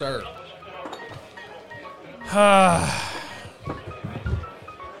Sir.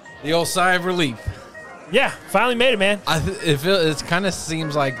 The old sigh of relief. Yeah, finally made it, man. It kind of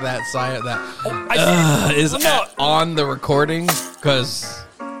seems like that sigh of that is on the recording because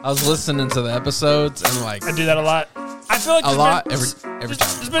I was listening to the episodes and like I do that a lot. I feel like every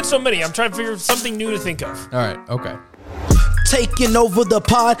time. There's been so many. I'm trying to figure something new to think of. All right, okay. Taking over the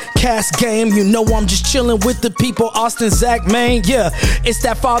podcast game. You know I'm just chilling with the people. Austin, Zach, man, yeah. It's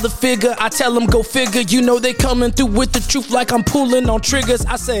that father figure. I tell them go figure. You know they coming through with the truth like I'm pulling on triggers.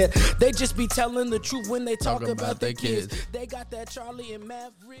 I said they just be telling the truth when they talk about their kids. They got that Charlie and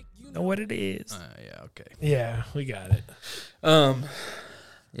Maverick. You know what it is. Yeah, okay. Yeah, we got it.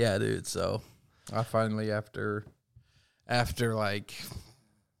 Yeah, dude. So I finally after like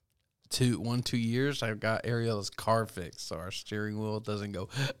 2 years, I got Ariel's car fixed, so our steering wheel doesn't go.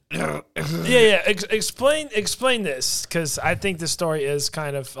 Yeah. Explain this, because I think the story is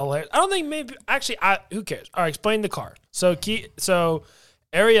kind of hilarious. I don't think maybe actually. Who cares? All right, explain the car. So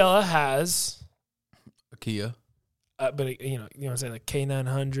Ariella has a Kia, but you know what I'm saying, like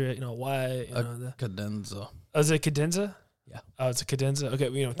K900, Cadenza. Oh, is it a Cadenza? Yeah. Oh, it's a Cadenza. Okay,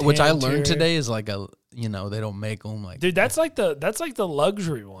 which I learned today is like they don't make them like. Dude, that's like the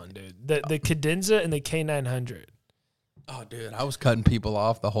luxury one, dude. The Cadenza and the K900. Oh, dude, I was cutting people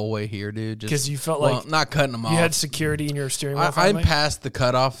off the whole way here, dude. Because you felt like not cutting them off. You had security in your steering wheel. I'm past the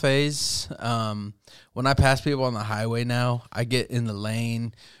cutoff phase. When I pass people on the highway now, I get in the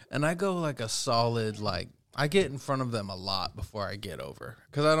lane and I go like a solid I get in front of them a lot before I get over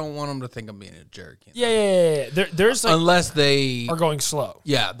because I don't want them to think I'm being a jerk. You know? Yeah. There's unless they are going slow.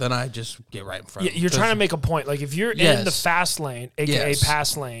 Yeah, then I just get right in front. Yeah, you're trying to make a point. Like if you're in the fast lane, aka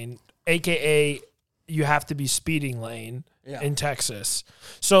pass lane, aka you have to be speeding lane in Texas.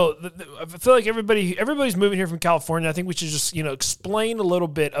 So I feel like everybody's moving here from California. I think we should just explain a little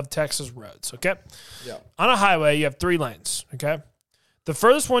bit of Texas roads. Okay. Yeah. On a highway, you have 3 lanes. Okay. The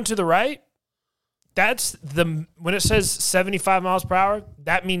furthest one to the right. That's when it says 75 miles per hour,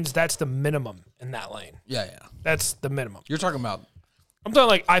 that means that's the minimum in that lane. Yeah. That's the minimum. You're talking about. I'm talking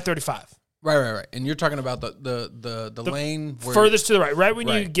like I-35. Right. And you're talking about the lane furthest to the right when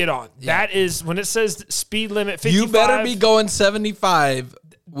you get on. Yeah. That is when it says speed limit 55. You better be going 75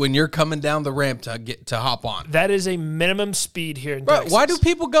 when you're coming down the ramp to hop on. That is a minimum speed here in Texas. Why do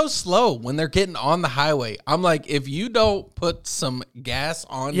people go slow when they're getting on the highway? I'm like, if you don't put some gas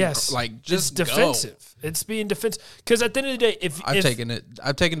on, just it's defensive. Go. It's being defensive. Because at the end of the day,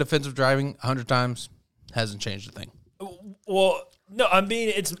 I've taken defensive driving 100 times, hasn't changed a thing. Well, no, I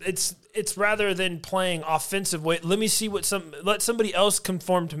mean it's rather than playing offensive way. Let me see let somebody else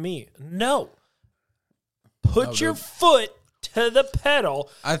conform to me. No, put your foot to the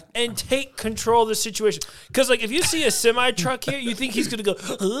pedal and take control of the situation. Because if you see a semi truck here, you think he's gonna go.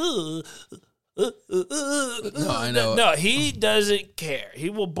 No, I know. No, he doesn't care. He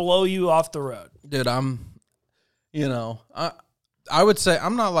will blow you off the road, dude. I would say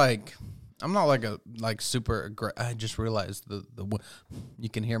I'm not like a super aggressive. I just realized the you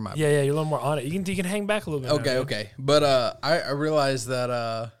can hear my you're a little more on it. You can hang back a little bit. Okay. But I realized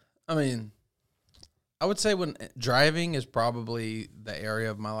that I would say when driving is probably the area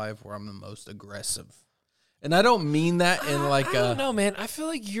of my life where I'm the most aggressive. And I don't mean that in I don't know, man. I feel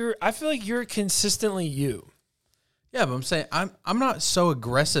like you're consistently you. Yeah, but I'm saying I'm not so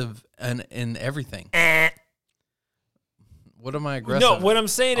aggressive in everything. What am I aggressive? No, what I'm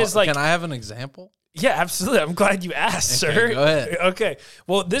saying is can I have an example? Yeah, absolutely. I'm glad you asked, sir. Go ahead. Okay.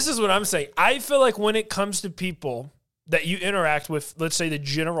 Well, this is what I'm saying. I feel like when it comes to people that you interact with, let's say the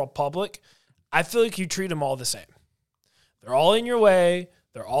general public, I feel like you treat them all the same. They're all in your way.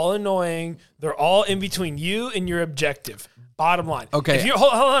 They're all annoying. They're all in between you and your objective. Bottom line. Okay. If you're,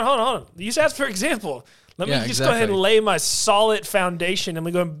 hold on. You just asked for example. Let me just go ahead and lay my solid foundation, and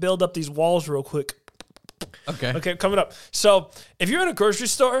we go and build up these walls real quick. Okay, coming up. So if you're in a grocery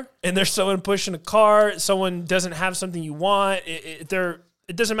store and there's someone pushing a cart, someone doesn't have something you want, it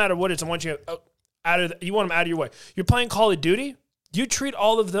doesn't matter what it is. I want you you want them out of your way. You're playing Call of Duty. You treat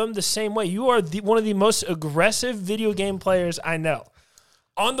all of them the same way. You are one of the most aggressive video game players I know.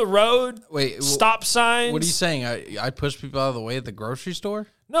 On the road, stop signs. What are you saying? I push people out of the way at the grocery store?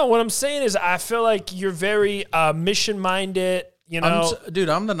 No, what I'm saying is I feel like you're very mission-minded. Dude,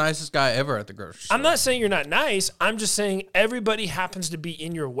 I'm the nicest guy ever at the grocery store. I'm not saying you're not nice. I'm just saying everybody happens to be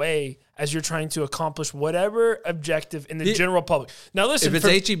in your way as you're trying to accomplish whatever objective in the general public. Now, listen. If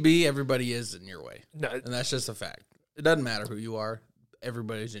it's HEB, everybody is in your way. No, and that's just a fact. It doesn't matter who you are.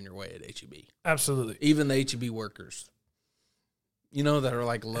 Everybody's in your way at HEB. Absolutely. Even the HEB workers. That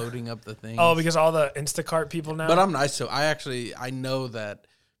are loading up the things. Oh, because all the Instacart people now? But I'm nice. So I know that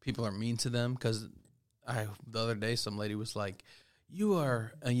people are mean to them because the other day some lady was like, you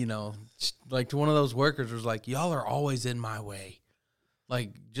are, like to one of those workers was like, y'all are always in my way.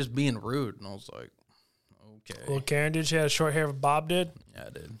 Like just being rude. And I was like, okay. Well, Karen, did she have short hair? Bob did? Yeah, I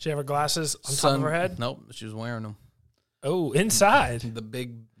did. Did she have her glasses on top of her head? Nope, she was wearing them. Oh, inside. The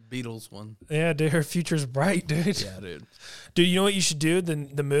big Beatles one. Yeah, dude, her future's bright, dude. Yeah, dude. Dude, you know what you should do?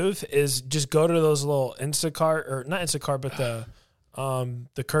 The move is just go to those little Instacart, or not Instacart, but the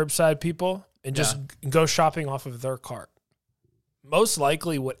curbside people, and just go shopping off of their cart. Most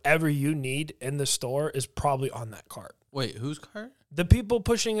likely, whatever you need in the store is probably on that cart. Wait, whose cart? The people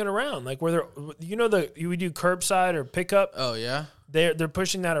pushing it around, like where we do curbside or pickup. Oh yeah, they're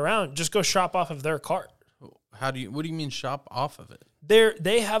pushing that around. Just go shop off of their cart. What do you mean shop off of it?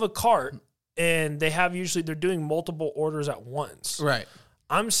 They have a cart, and they're doing multiple orders at once. Right.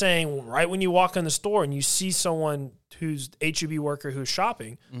 I'm saying right when you walk in the store and you see someone who's HEB worker who's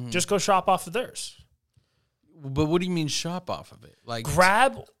shopping, just go shop off of theirs. But what do you mean shop off of it? Like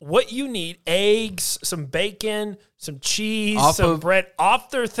grab what you need: eggs, some bacon, some cheese, some bread off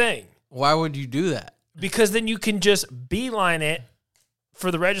their thing. Why would you do that? Because then you can just beeline it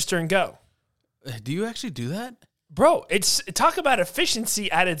for the register and go. Do you actually do that? Bro, talk about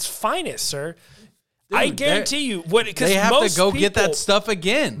efficiency at its finest, sir. Dude, I guarantee you, they have to go get that stuff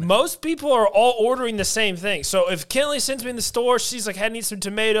again. Most people are all ordering the same thing. So if Kinley sends me in the store, she's like, "I need some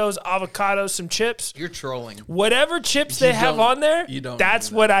tomatoes, avocados, some chips." You're trolling. Whatever chips they have on there, that's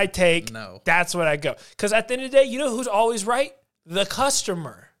what I take. No, that's what I go. Because at the end of the day, you know who's always right? The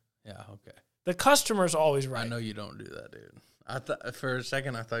customer. Yeah. Okay. The customer's always right. I know you don't do that, dude. I thought for a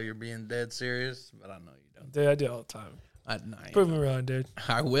second I thought you were being dead serious, but I know you don't. Dude, I do all the time. Prove me wrong, dude.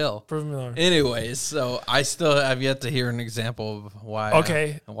 I will. Prove me wrong. Anyways, so I still have yet to hear an example of why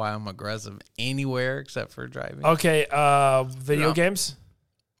I'm aggressive anywhere except for driving. Okay, video games?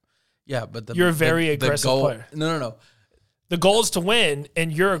 Yeah, but you're a very aggressive player. No. The goal is to win,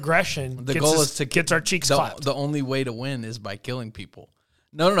 and your aggression gets our cheeks clapped. The only way to win is by killing people.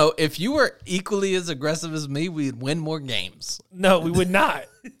 No. If you were equally as aggressive as me, we'd win more games. No, we would not.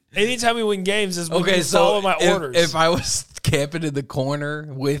 Anytime we win games is when we follow my orders. If I was camping in the corner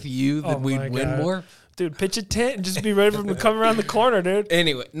with you, then we'd win more. Dude, pitch a tent and just be ready for them to come around the corner, dude.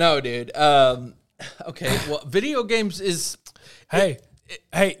 Anyway, no, dude. Okay, well, video games is... Hey,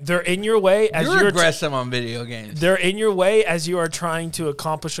 they're in your way as you're aggressive on video games. They're in your way as you are trying to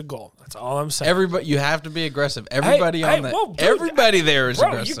accomplish a goal. That's all I'm saying. Everybody, you have to be aggressive. Everybody everybody there is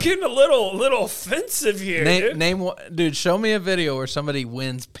aggressive. You're getting a little offensive here. Name one, dude. Show me a video where somebody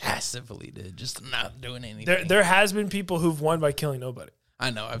wins passively, dude, just not doing anything. There has been people who've won by killing nobody.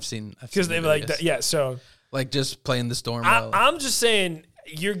 I know. I've seen because they've like that. Yeah. So like just playing the storm. I'm just saying.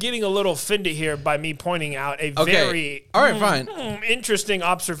 You're getting a little offended here by me pointing out a very fine. Interesting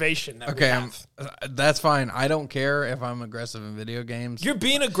observation. That's fine. I don't care if I'm aggressive in video games. You're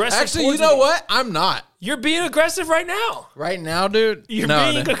being aggressive. Actually, you know what? I'm not. You're being aggressive right now. Right now, dude? You're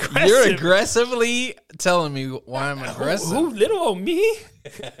being aggressive. You're aggressively telling me why I'm aggressive. Who little old me?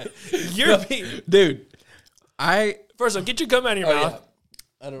 You're being... Dude, First of all, get your gum out of your mouth.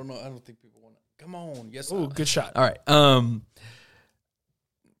 Yeah. I don't know. I don't think people want to... Come on. Yes. Ooh, good shot. All right.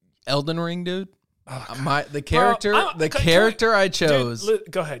 Elden Ring, dude. The character I chose.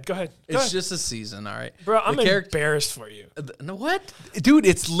 Dude, go ahead. It's just a season, all right. Bro, I'm embarrassed for you. What? Dude,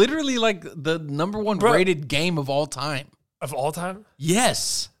 it's literally like the #1 rated game of all time. Of all time?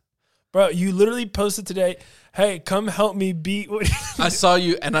 Yes. Bro, you literally posted today, "Hey, come help me beat..." I saw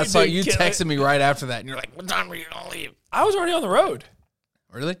you, and I saw you texting me right after that, and you're like, "What time are you going to leave?" I was already on the road.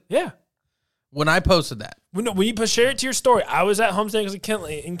 Really? Yeah. When I posted that. When you share it to your story, I was at home staying with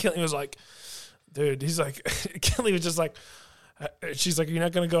Kinley, and Kinley was like, dude, he's like, Kinley was just like, she's like, "You're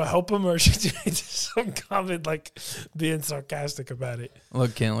not going to go help him?" Or she did some comment like being sarcastic about it.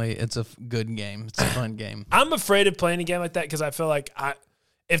 Look, Kinley, it's a good game. It's a fun game. I'm afraid of playing a game like that because I feel like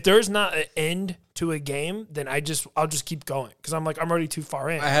if there's not an end to a game, then I'll just keep going because I'm already too far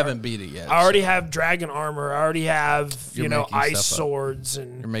in. I haven't beat it yet. I already have dragon armor. I already have ice swords,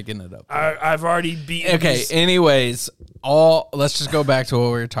 and you're making it up. I've already beaten. Okay. Anyways, let's just go back to what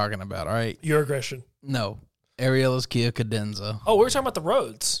we were talking about. All right. Your aggression. No, Ariella's Kia Cadenza. Oh, we were talking about the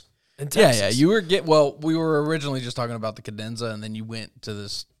roads in Texas. Yeah. You were we were originally just talking about the Cadenza, and then you went to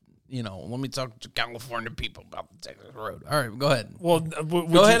this. Let me talk to California people about the Texas road. All right, go ahead. Well,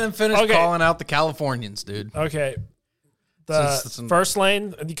 go ahead and finish calling out the Californians, dude. Okay. The first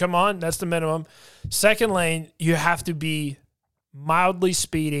lane, you come on, that's the minimum. Second lane, you have to be mildly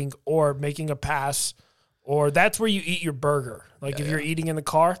speeding or making a pass, or that's where you eat your burger. If you're eating in the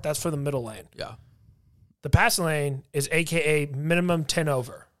car, that's for the middle lane. Yeah. The pass lane is AKA minimum 10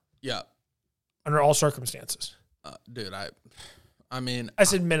 over. Yeah. Under all circumstances. Dude, I mean, I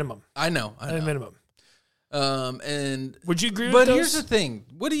said minimum. I know. Minimum. And would you agree with But those? here's the thing.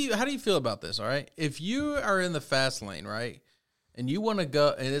 How do you feel about this, all right? If you are in the fast lane, right, and you want to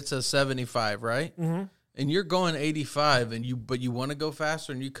go, and it's a 75, right? Mm-hmm. And you're going 85, but you want to go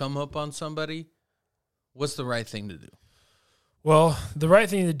faster and you come up on somebody, what's the right thing to do? Well, the right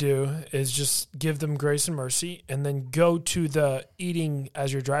thing to do is just give them grace and mercy and then go to the eating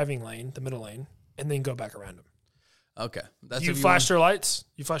as you're driving lane, the middle lane, and then go back around them. Okay. You flash your lights?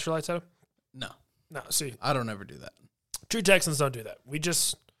 You flash your lights at them? No, see. I don't ever do that. True Texans don't do that. We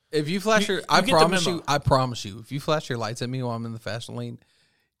just... If you flash I promise you, if you flash your lights at me while I'm in the fast lane,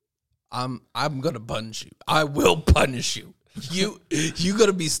 I'm going to punish you. I will punish you. You going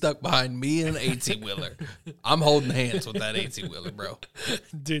to be stuck behind me and an 18-wheeler. I'm holding hands with that 18-wheeler, bro.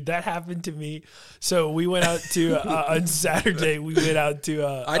 Dude, that happened to me. So we went out to, on Saturday, we went out to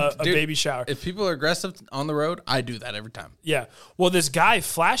a baby shower. If people are aggressive on the road, I do that every time. Yeah. Well, this guy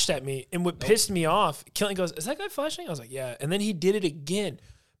flashed at me, and what pissed me off, Kelly goes, is that guy flashing? I was like, yeah. And then he did it again.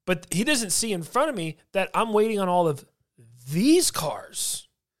 But he doesn't see in front of me that I'm waiting on all of these cars.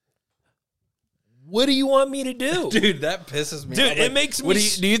 What do you want me to do? Dude, that pisses me off. Dude, it makes me...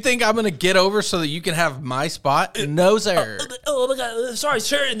 Do you think I'm going to get over so that you can have my spot? No, sir. Oh, my God. Sorry,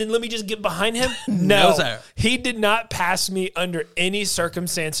 sir. And then let me just get behind him? No, sir. He did not pass me under any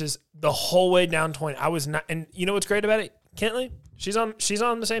circumstances the whole way down 20. I was not... And you know what's great about it? Kentley, she's on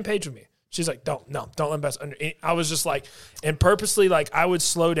the same page with me. She's like, don't let him pass under any... I was just like... And purposely, like, I would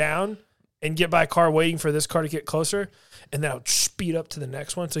slow down and get by a car waiting for this car to get closer, and then I would speed up to the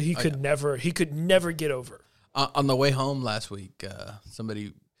next one, so he could never get over. On the way home last week,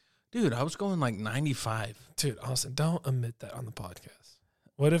 dude, I was going like 95. Dude, Austin, don't admit that on the podcast.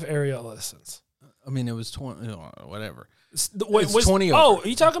 What if Ariel listens? I mean, it was 20, whatever. It's 20 over. Oh, are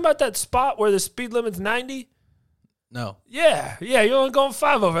you talking about that spot where the speed limit's 90? No. Yeah, you're only going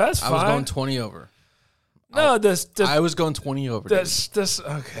 5 over. That's fine. I was going 20 over. No, I was going 20 over. Okay,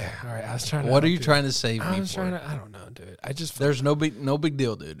 all right. I was trying to. What are you trying to save me for? I don't know, dude. There's no big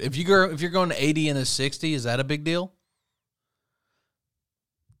deal, dude. If you're going 80 and a 60, is that a big deal?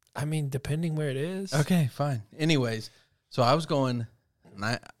 I mean, depending where it is. Okay, fine. Anyways, so I was going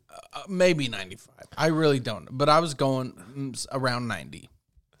maybe 95. I really don't, but I was going around 90,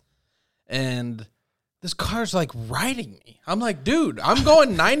 and this car's like riding me. I'm like, dude, I'm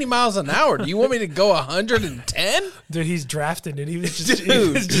going 90 miles an hour. Do you want me to go 110? Dude, he's drafting it. He was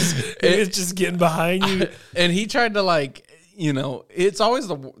just getting behind you. And he tried to it's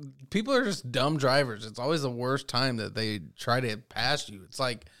always people are just dumb drivers. It's always the worst time that they try to pass you. It's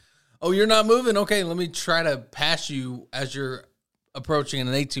like, oh, you're not moving? Okay, let me try to pass you as you're approaching an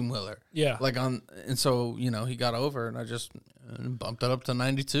 18-wheeler. Yeah. And so, he got over, and I just bumped it up to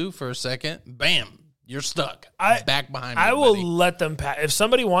 92 for a second. Bam. You're stuck. Back behind me. I will let them pass. If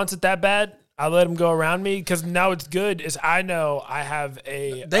somebody wants it that bad, I'll let them go around me, because now it's good. I know I have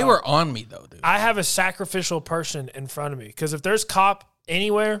a... They were on me, though, dude. I have a sacrificial person in front of me, because if there's cop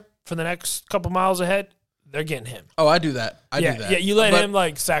anywhere for the next couple miles ahead, they're getting him. Oh, I do that. I do that. Yeah, you let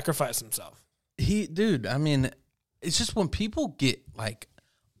him, sacrifice himself. Dude, I mean, it's just when people get,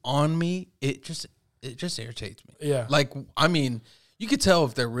 on me, it just irritates me. Yeah. I mean, you could tell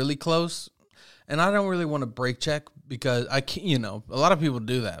if they're really close. And I don't really want to brake check, because I can't, a lot of people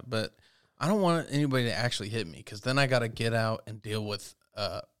do that, but I don't want anybody to actually hit me, because then I got to get out and deal with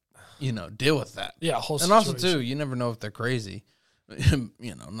that. Yeah, whole situation. And also too, you never know if they're crazy.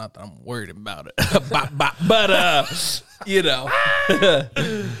 Not that I'm worried about it, but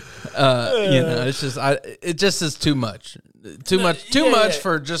it's just it just is too much,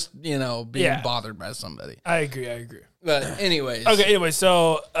 for just being bothered by somebody. I agree. But anyways. Okay, anyway,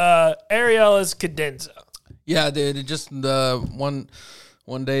 so Ariella's cadenza. Yeah, dude, it just one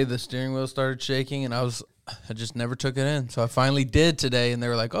day the steering wheel started shaking, and I just never took it in. So I finally did today, and they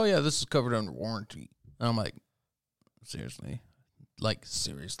were like, "Oh yeah, this is covered under warranty." And I'm like, seriously? I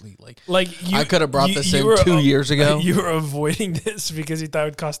could have brought this in 2 years ago. You were avoiding this because you thought it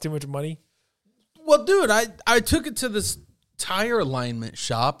would cost too much money? Well, dude, I took it to this tire alignment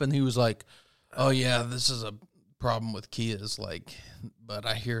shop, and he was like, "Oh yeah, this is a problem with Kias, but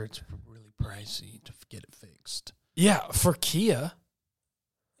I hear it's really pricey to get it fixed." Yeah, for Kia,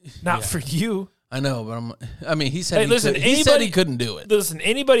 not for you. I know, but he said he said he couldn't do it. Listen,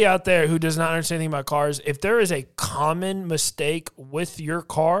 anybody out there who does not understand anything about cars, if there is a common mistake with your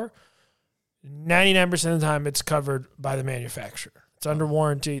car, 99% of the time it's covered by the manufacturer. It's under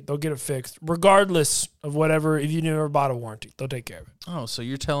warranty. They'll get it fixed, regardless of whatever. If you never bought a warranty, they'll take care of it. Oh, so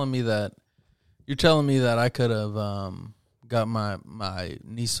you're telling me that I could have got my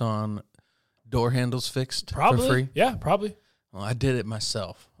Nissan door handles fixed probably. for free? Yeah, probably. Well, I did it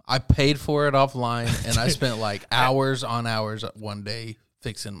myself. I paid for it offline, and I spent like hours on hours one day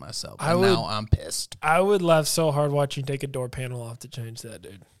fixing myself. Now I'm pissed. I would laugh so hard watching you take a door panel off to change that,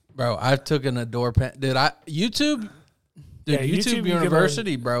 dude. Bro, I took in a door panel. YouTube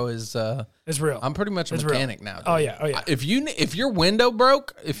University, bro, is it's real. I'm pretty much a mechanic now. Dude. Oh yeah. If your window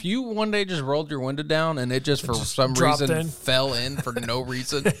broke, if you one day just rolled your window down and it just for some reason fell in for no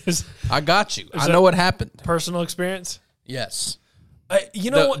reason, I got you. I know what happened. Personal experience? Yes.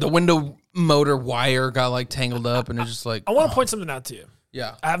 You know the window motor wire got like tangled up, and it's just like I want to point something out to you.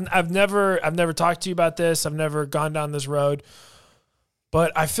 Yeah. I've never talked to you about this. I've never gone down this road.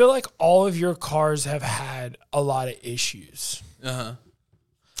 But I feel like all of your cars have had a lot of issues. Uh-huh.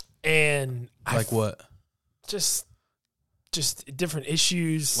 And what? Just different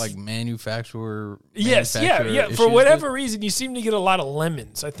issues. Like manufacturer Yes, yeah. issues, For whatever reason, you seem to get a lot of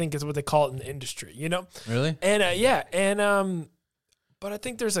lemons, I think is what they call it in the industry, you know? Really? And but I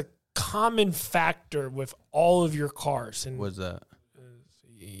think there's a common factor with all of your cars. And what's that?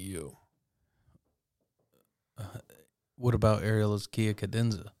 You. What about Ariella's Kia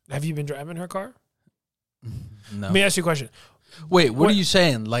Cadenza? Have you been driving her car? No. Let me ask you a question. Wait, what are you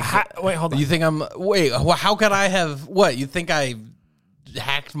saying? Like, wait, hold on. You think how could I have what? You think I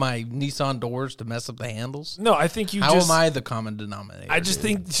hacked my Nissan doors to mess up the handles? No, I think you How am I the common denominator? I just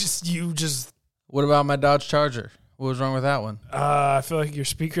think you. What about my Dodge Charger? What was wrong with that one? I feel like your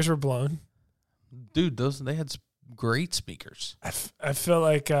speakers were blown. Dude, they had great speakers. I feel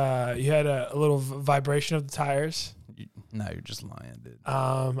like you had a little vibration of the tires. No, you're just lying, dude.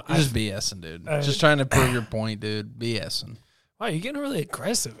 You're just BSing, dude. Just trying to prove your point, dude. BSing. Wow, you're getting really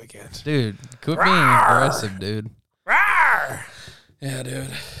aggressive again. Dude, quit being aggressive, dude. Rawr! Yeah, dude.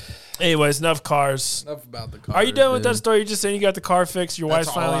 Anyways, enough cars. Enough about the car. Are you done with that story? You're just saying you got the car fixed. Your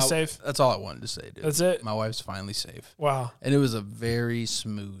wife's finally safe? That's all I wanted to say, dude. That's it? My wife's finally safe. Wow. And it was a very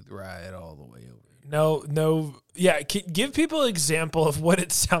smooth ride all the way over. No. Yeah, give people an example of what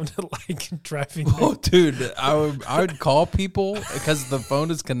it sounded like driving. Oh, dude, I would call people because the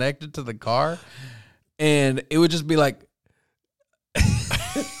phone is connected to the car, and it would just be like,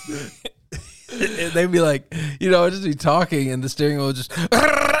 they'd be like, I'd just be talking, and the steering wheel would just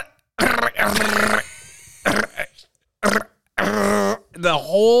the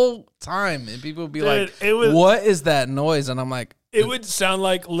whole time, and people would be like, "What is that noise?" And I'm like. It would sound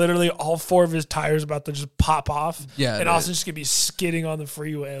like literally all four of his tires about to just pop off. Yeah. And Austin's just going to be skidding on the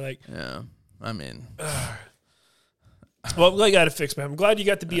freeway. Like, yeah. I mean. Well, I'm glad you got it fixed, man. I'm glad you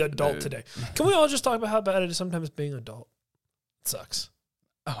got to be adult today. Can we all just talk about how bad it is sometimes being adult? It sucks.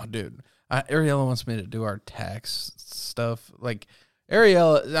 Oh, dude. Ariella wants me to do our tax stuff. Like,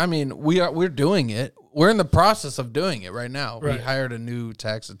 Ariella, I mean, we're doing it. We're in the process of doing it right now. Right. We hired a new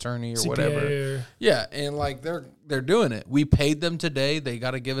tax attorney or CPA whatever. Yeah, and like they're doing it. We paid them today. They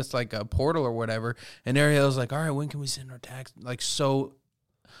got to give us like a portal or whatever. And Ariella's like, "All right, when can we send our tax?" Like, so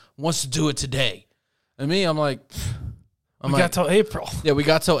wants to do it today. And me, I'm like, we got till April. Yeah, we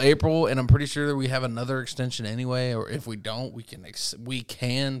got till April, and I'm pretty sure that we have another extension anyway. Or if we don't, we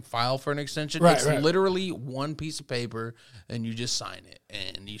can file for an extension. Right, it's literally one piece of paper, and you just sign it,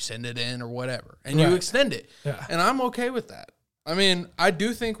 and you send it in or whatever, and you extend it. Yeah. And I'm okay with that. I mean, I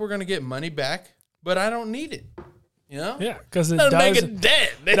do think we're gonna get money back, but I don't need it. Yeah, because it doesn't make it dead.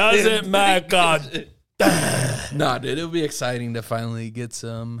 Doesn't make Nah, dude, it'll be exciting to finally get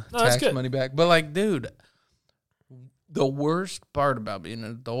some tax money back. But like, dude. The worst part about being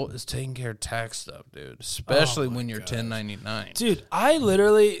an adult is taking care of tax stuff, dude. Especially when you're 1099. Dude, I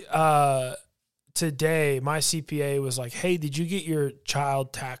literally today my CPA was like, "Hey, did you get your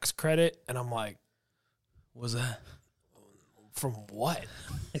child tax credit?" And I'm like, "What's that? From what?"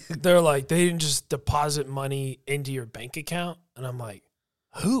 They're like, "They didn't just deposit money into your bank account." And I'm like,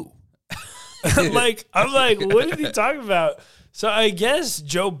 "Who?" I'm like, "What are you talking about?" So I guess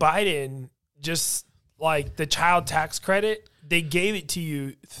Joe Biden just like the child tax credit, they gave it to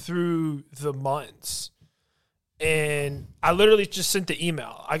you through the months. And I literally just sent the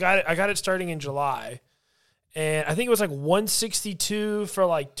email. I got it starting in July. And I think it was like $162 for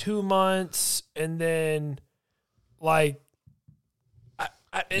like 2 months. And then like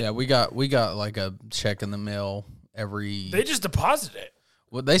we got like a check in the mail they just deposited it.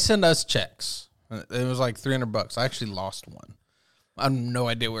 Well, they send us checks. It was like $300. I actually lost one. I have no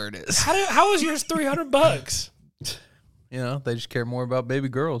idea where it is. How was yours $300? They just care more about baby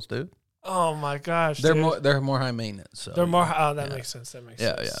girls, dude. Oh my gosh, they're more high maintenance. So they're more. Oh, that makes sense. That makes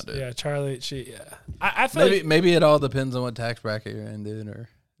sense. Yeah, dude. Yeah, Charlie. I feel maybe it all depends on what tax bracket you're in, dude, or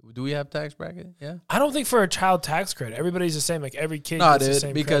Do we have tax bracket? Yeah. I don't think for a child tax credit, everybody's the same. Like every kid gets the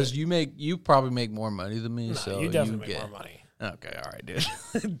same because credit. you probably make more money than me. No, so you definitely make more money. Okay, all right,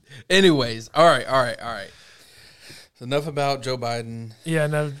 dude. Anyways, all right. So enough about Joe Biden. Yeah,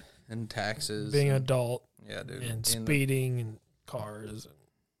 no. And taxes. Being an adult. Yeah, dude. And speeding and cars and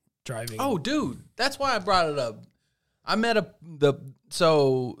driving. Oh, dude, that's why I brought it up. I met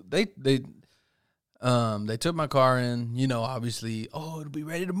they took my car in, obviously, it'll be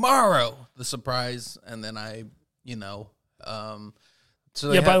ready tomorrow, the surprise. And then by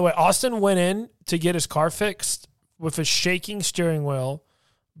the way, Austin went in to get his car fixed with a shaking steering wheel,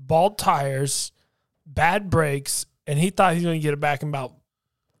 bald tires, bad brakes, and he thought he was going to get it back in about,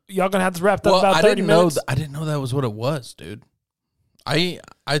 y'all going to have to wrap that about 30 minutes. I didn't know that was what it was, dude. Dude,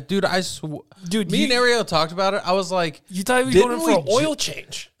 me and Ariel talked about it. I was like, you thought he was going in for an oil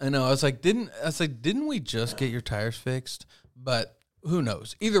change. I know. I was like, didn't we just get your tires fixed? But who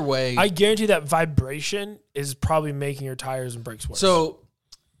knows? Either way, I guarantee that vibration is probably making your tires and brakes worse. So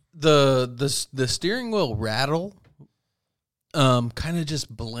the steering wheel rattle kind of just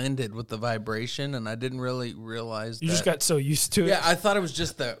blended with the vibration, and I didn't really realize you just got so used to it. Yeah, I thought it was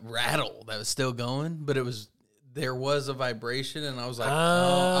just the rattle that was still going, but there was a vibration, and I was like,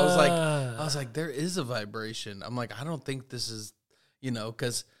 I was like, there is a vibration. I'm like, I don't think this is,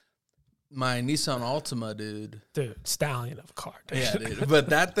 because my Nissan Altima, dude, stallion of a car, dude. Yeah, dude. But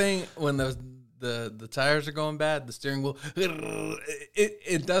that thing, when the tires are going bad, the steering wheel,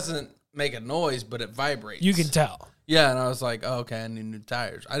 it doesn't make a noise, but it vibrates. You can tell. Yeah, and I was like, okay, I need new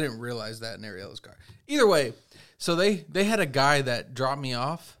tires. I didn't realize that in Ariel's car. Either way, so they had a guy that dropped me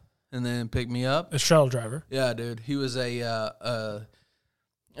off and then picked me up. A shuttle driver. Yeah, dude. He was a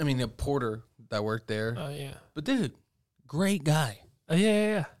porter that worked there. Oh, yeah. But, dude, great guy. Oh,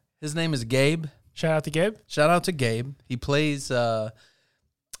 yeah. His name is Gabe. Shout out to Gabe. He plays,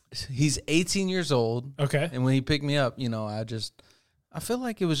 he's 18 years old. Okay. And when he picked me up, I feel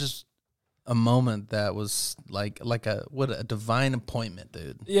like it was just a moment that was like a divine appointment,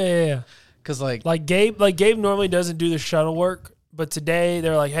 dude. Yeah. Because, like Gabe normally doesn't do the shuttle work. But today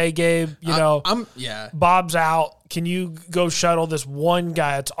they're like, hey, Gabe, Bob's out. Can you go shuttle this one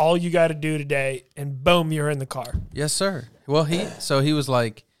guy? That's all you got to do today. And boom, you're in the car. Yes, sir. Well, he was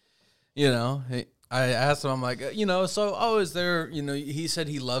like, I asked him, I'm like, is there, he said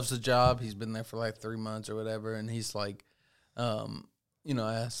he loves the job. He's been there for like 3 months or whatever. And he's like, I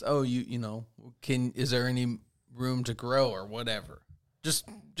asked, is there any room to grow or whatever? Just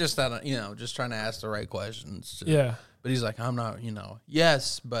that, just trying to ask the right questions. Yeah. But he's like, I'm not,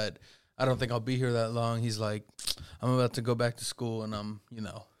 yes, but I don't think I'll be here that long. He's like, I'm about to go back to school and I'm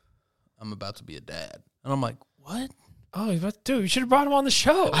about to be a dad. And I'm like, what? Oh, dude, you should have brought him on the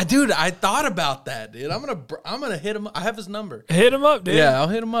show. I thought about that, dude. I'm gonna hit him. I have his number. Hit him up, dude. Yeah, I'll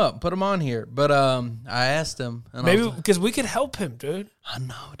hit him up. Put him on here. But I asked him, and maybe because we could help him, dude. I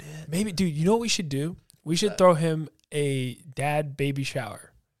know, dude. Maybe, dude. You know what we should do? We should throw him a dad baby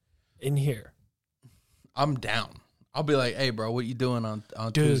shower in here. I'm down. I'll be like, hey, bro, what you doing on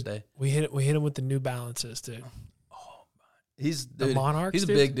dude, Tuesday? We hit him with the New Balances, dude. Oh, he's the Monarchs. He's a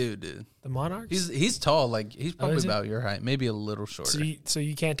big dude. The Monarchs. He's tall. Like he's probably about your height, maybe a little shorter. So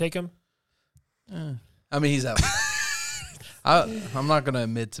you can't take him. I mean, he's out. I'm not gonna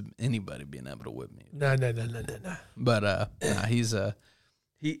admit to anybody being able to whip me. No. But he's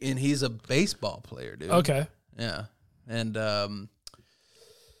a baseball player, dude. Okay. Yeah, and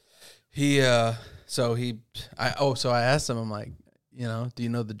So I asked him, I'm like, do you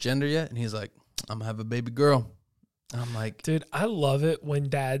know the gender yet? And he's like, I'm gonna have a baby girl. And I'm like, dude, I love it when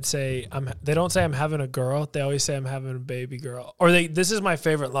dads say they don't say I'm having a girl. They always say I'm having a baby girl. Or this is my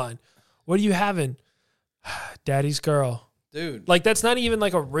favorite line. What are you having? Daddy's girl. Dude. Like that's not even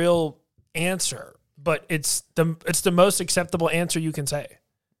like a real answer, but it's the most acceptable answer you can say.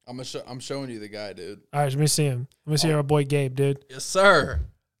 I'm showing you the guy, dude. All right, let me see him. Let me see our boy Gabe, dude. Yes, sir.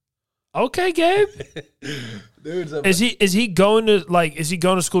 Okay, Gabe. Dude, is he going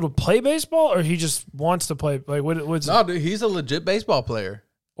to school to play baseball, or he just wants to play? Like what's no, dude, he's a legit baseball player.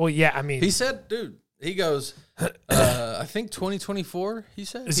 Well, yeah, I mean, he said, dude, he goes, I think 2024. He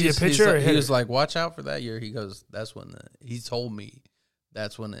said, is he a pitcher? He was like, watch out for that year. He goes, that's when he told me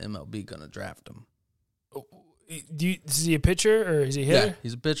that's when the MLB gonna draft him. Is he a pitcher or is he a hitter? Yeah,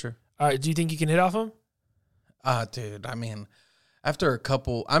 he's a pitcher. All right, do you think you can hit off him? Dude, I mean. After a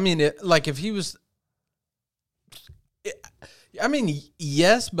couple, if he was,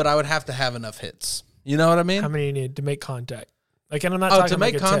 yes, but I would have to have enough hits. You know what I mean? How many you need to make contact? Like, and I'm not talking to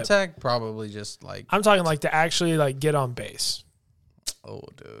make like contact. Probably just like I'm talking like to actually like get on base. Oh,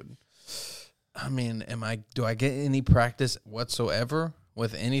 dude. I mean, do I get any practice whatsoever?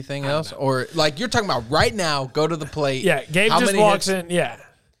 with anything else? Or like you're talking about right now, go to the plate. Yeah, Gabe just walks in. Yeah.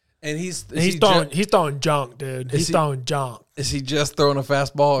 And he's throwing junk, dude. He's throwing junk. Is he just throwing a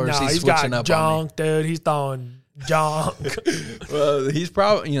fastball, or is he switching up junk, on me? dude. He's throwing junk. Well, he's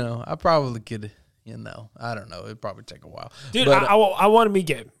probably, I probably could, I don't know. It'd probably take a while. Dude, but, I want to meet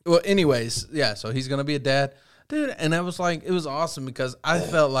Gabe. Well, anyways, yeah, so he's going to be a dad. Dude, and I was like, it was awesome because I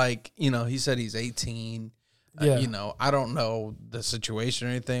felt like, he said he's 18. Yeah. I don't know the situation or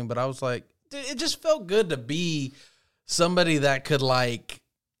anything, but I was like, dude, it just felt good to be somebody that could like,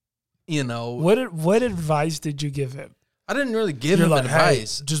 What advice did you give him? I didn't really give him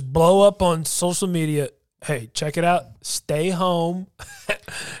advice. Hey, just blow up on social media. Hey, check it out. Stay home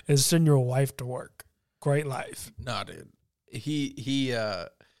and send your wife to work. Great life. Nah, dude. He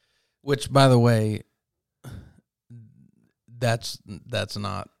which by the way, that's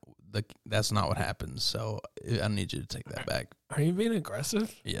not what happens. So I need you to take that back. Are you being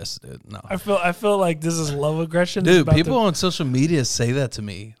aggressive? Yes, dude. No. I feel like this is love aggression. Dude, people on social media say that to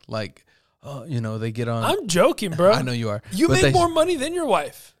me. Like, they get on. I'm joking, bro. I know you are. You make more money than your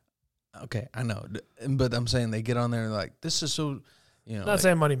wife. Okay, I know. But I'm saying they get on there and like, this is so, Not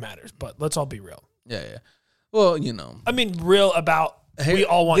saying money matters, but let's all be real. Yeah. Well, I mean, real about we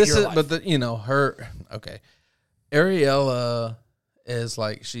all want your life. But Ariella is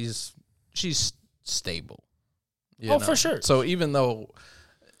like, she's stable. For sure. So even though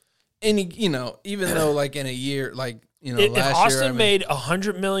like in a year, like, if last Austin year, made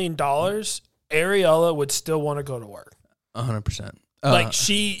 $100 million, Ariella would still want to go to work. 100%. Like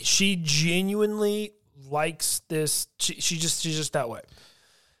she genuinely likes this. She's just that way.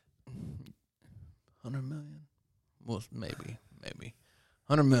 100 million? Well, maybe.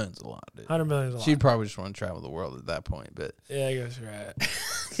 100 million's a lot, dude. 100 million's a lot. She'd probably just want to travel the world at that point, but yeah, I guess you're right.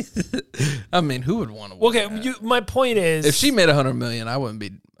 I mean, who would want to? Okay, my point is, if she made 100 million, I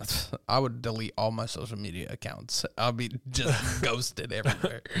would delete all my social media accounts. I'll be just ghosted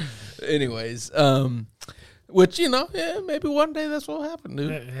everywhere. Anyways, which, maybe one day that's what'll happen,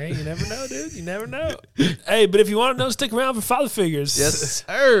 dude. Hey, you never know, dude. You never know. Hey, but if you want to know, stick around for Father Figures. Yes,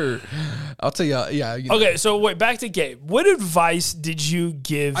 sir. I'll tell you. Yeah. Okay, so wait, back to Gabe. What advice did you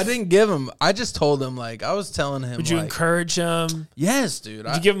give? I didn't give him. I just told him, like, I was telling him. Would you encourage him? Yes, dude.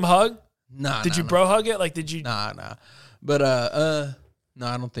 Did you give him a hug? Nah. Did you bro hug it? Like, did you? Nah. But, no,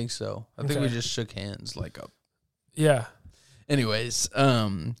 I don't think so. I think we just shook hands, like, Yeah. Anyways,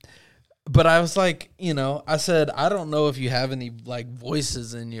 but I was like, I said, I don't know if you have any like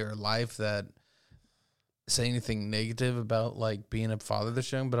voices in your life that say anything negative about like being a father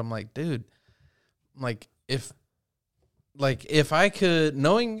this young, but I'm like, dude, like if I could,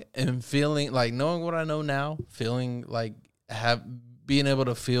 knowing and feeling like knowing what I know now, feeling like being able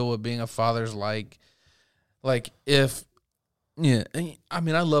to feel what being a father's like if, I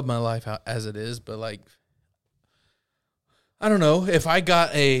mean, I love my life as it is, but like, I don't know if I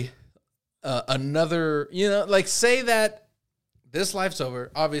got another, like say that this life's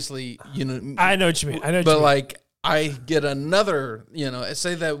over, obviously, I know what you mean. But like I get another,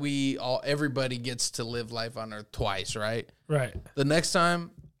 say that everybody gets to live life on Earth twice, right? Right. The next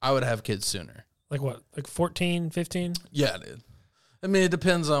time I would have kids sooner. Like what? Like 14, 15? Yeah, dude. I mean, it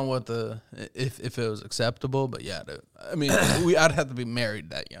depends on what if it was acceptable, but yeah, dude. I mean, I'd have to be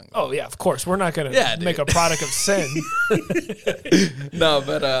married that young. Oh yeah, of course. We're not gonna make a product of sin. No,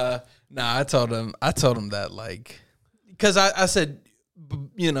 but I told him that like, because I said,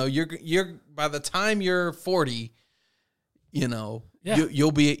 you're by the time you're 40,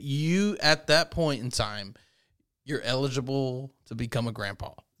 you'll be at that point in time, you're eligible to become a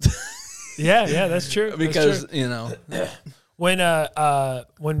grandpa. Yeah, that's true. Because that's true. When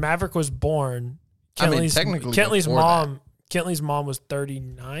Maverick was born, Kentley's mom was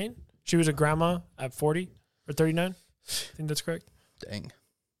 39. She was a grandma at 40 or 39. I think that's correct. Dang.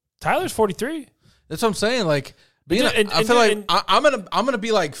 Tyler's 43. That's what I'm saying. Like, I feel like I'm gonna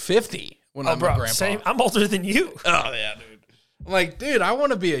be like 50 when I'm a grandpa. Same. I'm older than you. Oh yeah, dude. I'm like, dude, I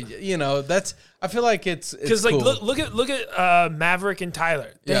want to be I feel like it's because like cool. look at Maverick and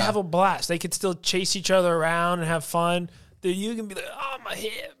Tyler. They have a blast. They could still chase each other around and have fun. Dude, you can be like, oh, my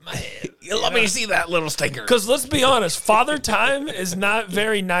head. Let me see that little stinker. Because let's be honest, father time is not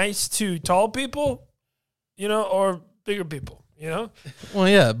very nice to tall people, or bigger people, Well,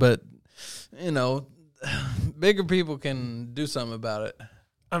 yeah, but, bigger people can do something about it.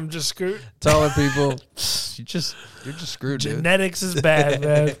 I'm just screwed. Taller people, you're just screwed, dude. Genetics is bad,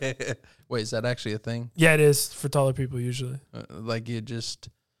 man. Wait, is that actually a thing? Yeah, it is for taller people usually. Like you just...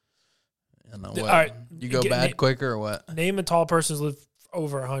 what? All right, you go bad quicker or what? Name a tall person who's lived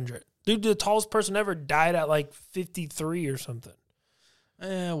over 100. Dude, the tallest person ever died at like 53 or something.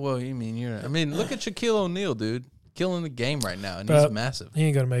 Well, you mean I mean, look at Shaquille O'Neal, dude, killing the game right now, and he's massive. He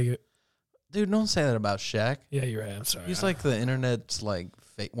ain't gonna make it, dude. Don't say that about Shaq. Yeah, you're right. I'm sorry. He's like the internet's like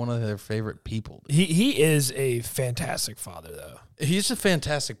one of their favorite people. Dude. He is a fantastic father, though. He's a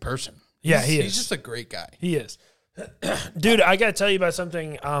fantastic person. Yeah, he is. He's just a great guy. He is. Dude, I got to tell you about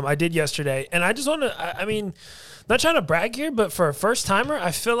something I did yesterday. And I just want to, I mean, not trying to brag here, but for a first timer,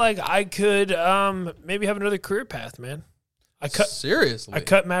 I feel like I could maybe have another career path, man. Seriously? I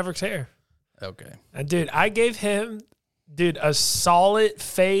cut Maverick's hair. Okay. And, dude, I gave him, a solid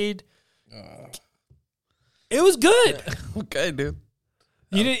fade. It was good. Okay, dude.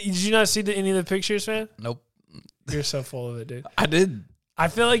 Did you not see any of the pictures, man? Nope. You're so full of it, dude. I did. I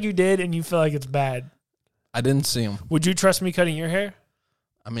feel like you did, and you feel like it's bad. I didn't see him. Would you trust me cutting your hair?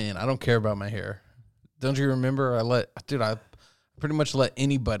 I mean, I don't care about my hair. Don't you remember? I pretty much let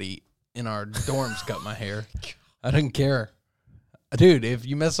anybody in our dorms cut my hair. I didn't care. Dude, if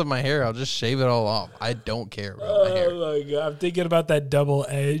you mess up my hair, I'll just shave it all off. I don't care about my hair. Oh my God. I'm thinking about that double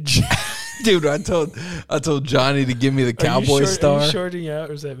edge. Dude, I told Johnny to give me the cowboy star. Are you shorting out,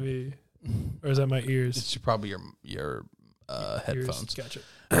 or is that me? Or is that my ears? It's probably your headphones. Gotcha.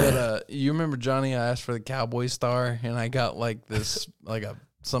 But you remember, Johnny, I asked for the cowboy star, and I got like this,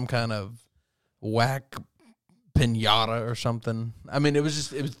 some kind of whack pinata or something. I mean, it was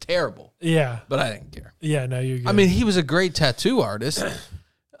terrible. Yeah. But I didn't care. Yeah, no, you're good. I mean, he was a great tattoo artist.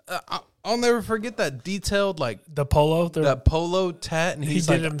 I'll never forget that detailed, like the polo, that polo tat, and he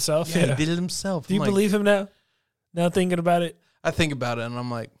did it himself. Yeah, he did it himself. Do you believe him now? Now thinking about it, I think about it, and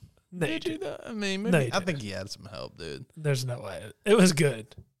I'm like, no, did you do that? I mean, maybe I think he had some help, dude. There's no way. It was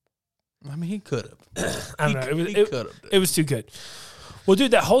good. I mean, he could have. I don't know. He could have. It was too good. Well,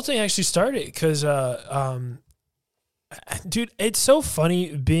 dude, that whole thing actually started because, dude, it's so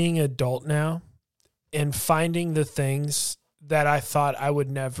funny being an adult now and finding the things that I thought I would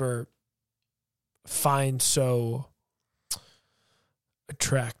never find so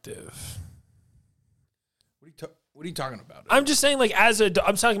attractive. What are you talking about? I'm just saying, like,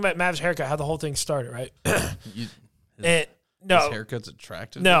 I'm talking about Mav's haircut, how the whole thing started, right? His haircut's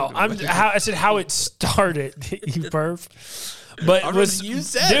attractive. No, I said how it started. You perv. But you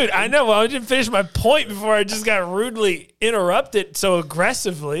said, dude, I know. Well, I didn't finish my point before I just got rudely interrupted so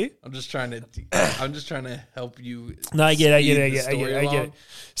aggressively. I'm just trying to help you. No, I get it.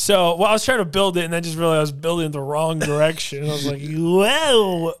 So, I was trying to build it, and then just realized I was building it the wrong direction. I was like,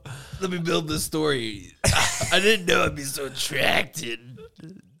 whoa. Let me build this story. I didn't know I'd be so attracted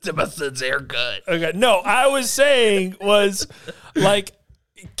to my son's haircut. Okay, no, I was saying was like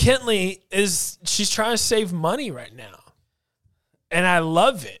Kentley she's trying to save money right now. And I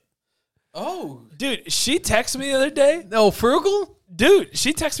love it. Oh. Dude, she texted me the other day. No, frugal? Dude,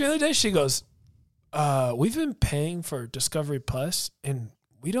 she texted me the other day. She goes, we've been paying for Discovery Plus, and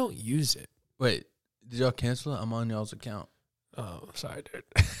we don't use it. Wait, did y'all cancel it? I'm on y'all's account. Oh, sorry, dude.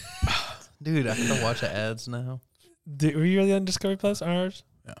 Dude, I have to watch the ads now. Were you really on Discovery Plus on ours?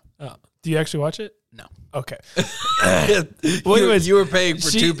 Yeah. Oh. Do you actually watch it? No. Okay. You were paying for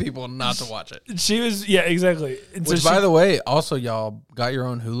two people not to watch it. She was, yeah, exactly. And which, by the way, also y'all got your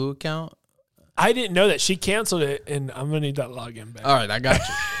own Hulu account? I didn't know that. She canceled it, and I'm going to need that login back. All right, I got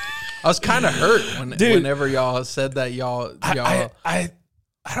you. I was kind of hurt whenever y'all said that y'all.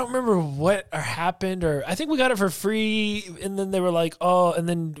 I don't remember what happened, or I think we got it for free, and then they were like, oh, and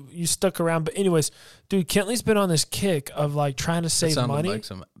then you stuck around. But anyways, dude, Kentley's been on this kick of like trying to save money. Like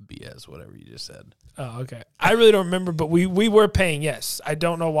some BS, whatever you just said. Oh, okay. I really don't remember, but we were paying, yes. I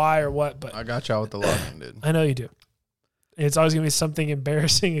don't know why or what, but I got y'all with the login, dude. I know you do. It's always going to be something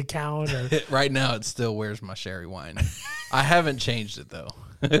embarrassing account. Or right now, it's still Where's My Sherry Wine. I haven't changed it, though.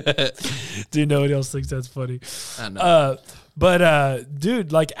 Dude, nobody else thinks that's funny. I know. But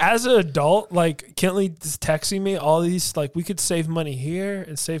dude, like as an adult, like Kentley is texting me all these, like we could save money here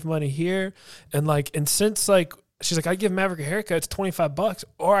and save money here. And since like, she's like, I give Maverick a haircut, it's $25,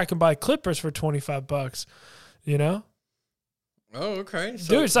 or I can buy clippers for $25, you know? Oh, okay.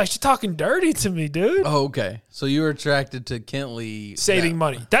 Dude, it's like she's talking dirty to me, dude. Oh, okay. So you were attracted to Kentley saving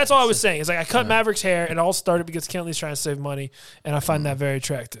money. That's all I was saying. It's like I cut Maverick's hair, and it all started because Kentley's trying to save money, and I find that very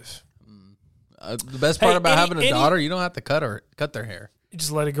attractive. The best part about having a daughter, you don't have to cut their hair. You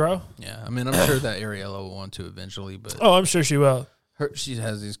just let it grow? Yeah. I mean, I'm sure that Ariella will want to eventually, but oh, I'm sure she will. She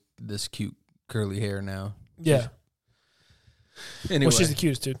has this cute curly hair now. Yeah. Anyway. Well, she's the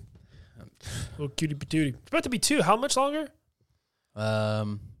cutest, dude. Little cutie patootie. It's about to be 2. How much longer?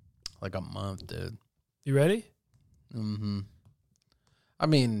 Like a month, dude. You ready? Mm-hmm. I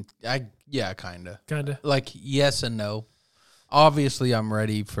mean, kinda. Kinda. Like, yes and no. Obviously, I'm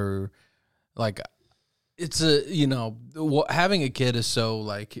ready for, like, it's having a kid is so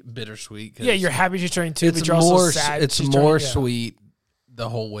like bittersweet. Yeah, you're happy to turn 2, but you're also sad. It's more sweet the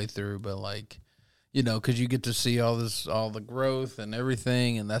whole way through, but like, because you get to see all the growth and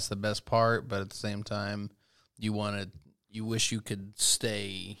everything, and that's the best part. But at the same time, you wish you could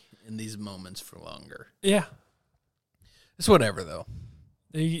stay in these moments for longer. Yeah, it's whatever though.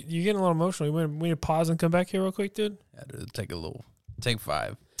 You're getting a little emotional. We need to pause and come back here real quick, dude. Yeah, dude, take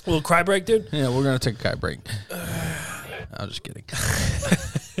 5. A little cry break, dude? Yeah, we're going to take a cry break. I'm just kidding.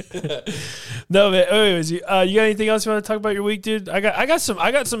 No, man. Anyways, you got anything else you want to talk about your week, dude? I got some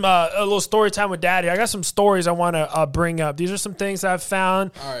a little story time with Daddy. I got some stories I want to bring up. These are some things that I've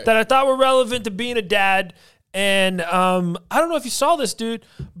found that I thought were relevant to being a dad. And I don't know if you saw this, dude,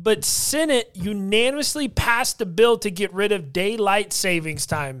 but Senate unanimously passed a bill to get rid of daylight savings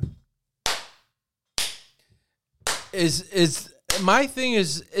time. My thing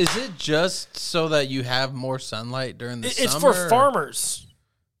is it just so that you have more sunlight during the summer? It's for farmers.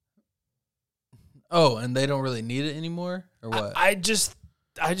 Oh, and they don't really need it anymore, or what? I just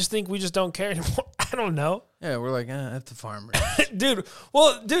think we just don't care anymore. I don't know. Yeah, we're like, that's the farmers. Dude,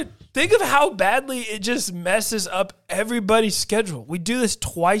 think of how badly it just messes up everybody's schedule. We do this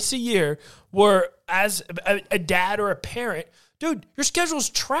twice a year where as a dad or a parent, dude, your schedule's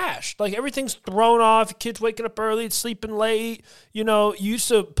trashed. Like, everything's thrown off. Kids waking up early, sleeping late. You used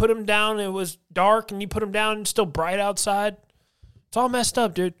to put them down, it was dark, and you put them down and it's still bright outside. It's all messed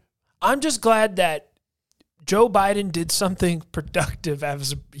up, dude. I'm just glad that Joe Biden did something productive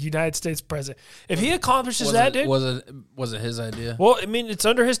as a United States president. If he accomplishes that, dude. Was it his idea? Well, I mean, it's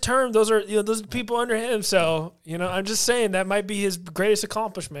under his term. Those are those are people under him. So, I'm just saying that might be his greatest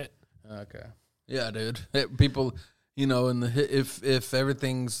accomplishment. Okay. Yeah, dude. People, if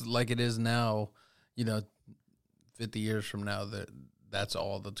everything's like it is now, 50 years from now, that's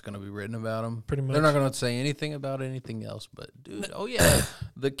all that's going to be written about him. Pretty much. They're not going to say anything about anything else. But, dude,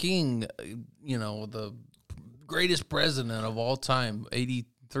 the king, the greatest president of all time,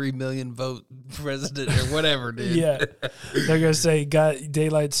 83 million vote president or whatever, dude. Yeah. They're going to say got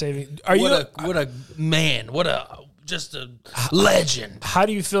daylight saving. What a man. Just a legend. How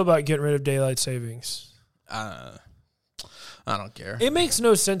do you feel about getting rid of daylight savings? I don't care. It makes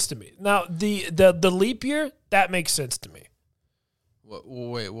no sense to me. Now, the leap year, that makes sense to me.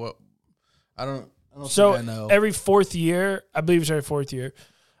 Wait, what? I don't so think I know. Every 4th year, I believe it's every 4th year.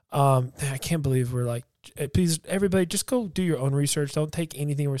 I can't believe we're like, please, everybody, just go do your own research. Don't take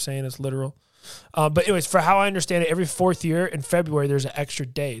anything we're saying as literal. But anyways, for how I understand it, every 4th year in February, there's an extra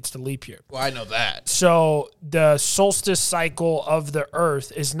day. It's the leap year. Well, I know that. So the solstice cycle of the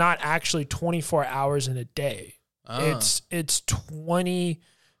Earth is not actually 24 hours in a day. It's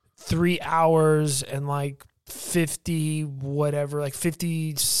 23 hours and like 50 whatever, like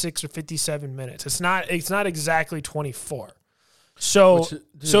 56 or 57 minutes. It's not exactly 24. So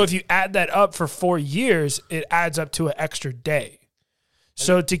if you add that up for 4 years, it adds up to an extra day.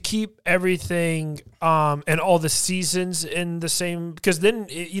 So to keep everything and all the seasons in the same, because then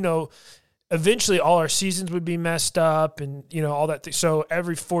eventually all our seasons would be messed up and all that. So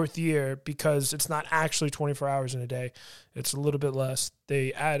every 4th year, because it's not actually 24 hours in a day, it's a little bit less.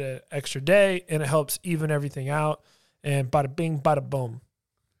 They add an extra day and it helps even everything out. And bada bing, bada boom.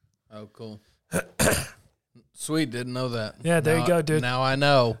 Oh, cool. Sweet, didn't know that. Yeah, there you go, dude. Now I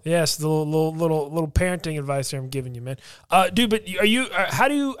know. Yes, the little parenting advice here I'm giving you, man. Dude, but are you? How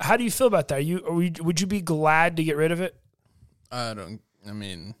do you feel about that? Would you be glad to get rid of it? You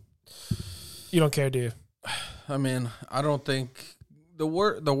don't care, do you? I mean, I don't think the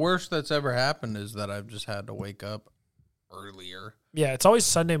worst that's ever happened is that I've just had to wake up earlier. Yeah, it's always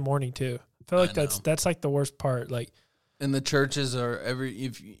Sunday morning too. I feel like that's like the worst part. Like, and the churches are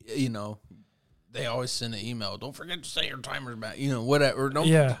they always send an email. Don't forget to set your timers back. Whatever. Don't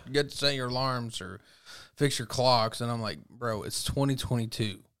forget to set your alarms or fix your clocks. And I'm like, bro, it's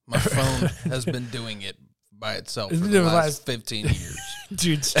 2022. My phone has been doing it by itself for the last 15 years.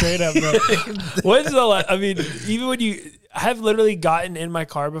 Dude, straight up, bro. When's the last? I mean, even when I've literally gotten in my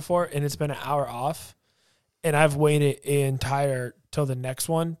car before and it's been an hour off, and I've waited till the next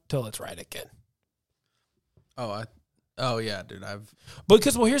one till it's right again. Oh yeah, dude.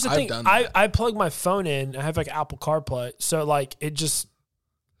 Because here's the thing. I plug my phone in. I have like Apple CarPlay, so like it just.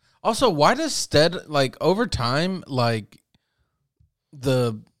 Also, why does over time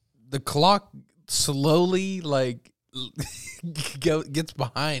the clock slowly gets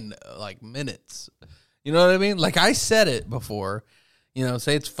behind minutes? You know what I mean? Like, I set it before.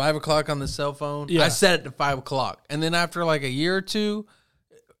 Say it's 5 o'clock on the cell phone. Yeah. I set it to 5 o'clock, and then after like a year or two,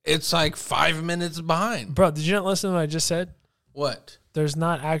 it's like 5 minutes behind. Bro, did you not listen to what I just said? What? There's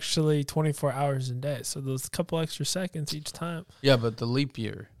not actually 24 hours in a day, so there's a couple extra seconds each time. Yeah, but the leap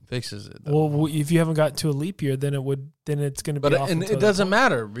year fixes it. Though. Well, if you haven't gotten to a leap year, then it's going to be off. But it doesn't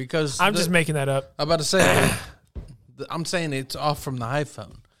matter because I'm just making that up. I'm about to say, I'm saying it's off from the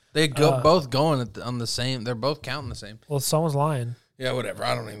iPhone. They go both going on the same. They're both counting the same. Well, someone's lying. Yeah, whatever.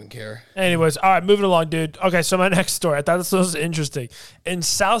 I don't even care. Anyways, all right, moving along, dude. Okay, so my next story. I thought this was interesting. In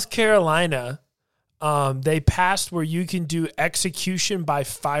South Carolina, they passed where you can do execution by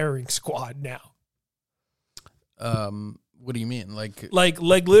firing squad now. What do you mean? Like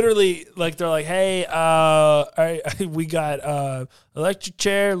literally, like they're like, hey, all right, we got electric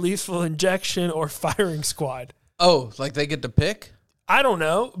chair, lethal injection, or firing squad. Oh, like they get to pick? I don't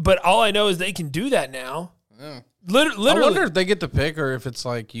know, but all I know is they can do that now. Yeah. Literally, I wonder if they get to pick or if it's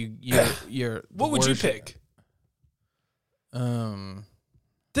like you're. What would you pick? Doesn't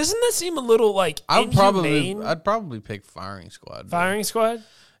that seem a little like I'd probably pick firing squad. Firing squad?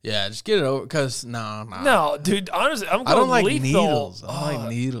 Yeah, just get it over because no, dude. Honestly, I don't like lethal. needles. I don't like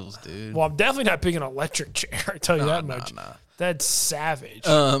needles, dude. Well, I'm definitely not picking an electric chair. I tell you that much. That's savage.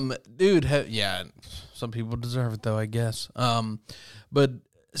 Dude. Yeah, some people deserve it though, I guess. But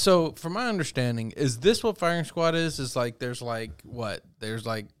so from my understanding, is this what firing squad is? Is like there's like what? There's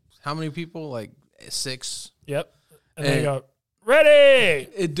like how many people? Like 6. Yep. And they go ready.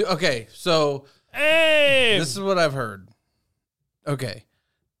 Okay, so hey, this is what I've heard. Okay.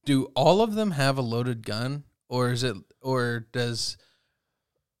 Do all of them have a loaded gun, or does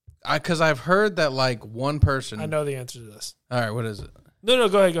because I've heard that like one person. I know the answer to this. All right, what is it? No,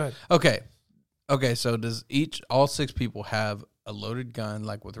 go ahead. Okay. So does all 6 people have a loaded gun,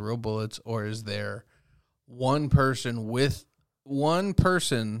 like with real bullets, or is there one person,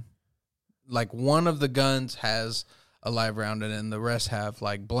 like one of the guns has a live round in it, and the rest have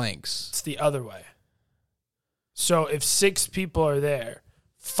like blanks? It's the other way. So if 6 people are there,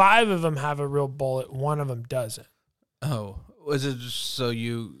 5 of them have a real bullet, 1 of them doesn't. Oh, was it just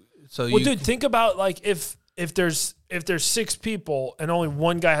dude, think about like if there's 6 people and only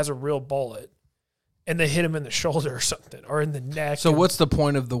one guy has a real bullet, and they hit him in the shoulder or something or in the neck. So what's the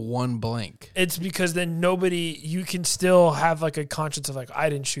point of the one blank? It's because then you can still have like a conscience of like, I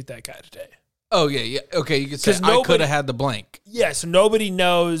didn't shoot that guy today. Oh yeah. Okay, you could say I could have had the blank. Yeah, so nobody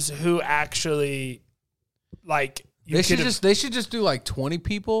knows who actually like. They should just do like 20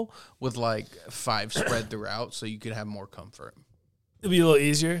 people with like 5 spread throughout, so you could have more comfort. It'd be a little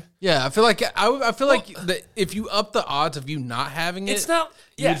easier. Yeah, I feel like that if you up the odds of you not having it,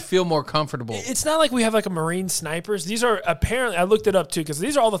 you'd feel more comfortable. It's not like we have like a Marine snipers. These are apparently, I looked it up too, because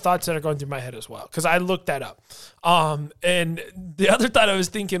these are all the thoughts that are going through my head as well, because I looked that up. And the other thought I was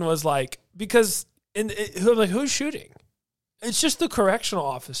thinking was like, because who's shooting? It's just the correctional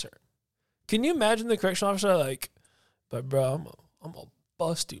officer. Can you imagine the correctional officer like, but bro, I'm gonna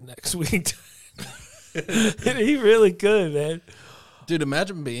bust you next week. And he really could, man. Dude,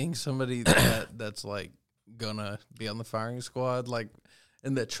 imagine being somebody that's like gonna be on the firing squad, like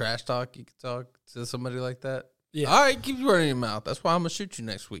in that trash talk. You could talk to somebody like that. Yeah. All right, keep running your mouth. That's why I'm gonna shoot you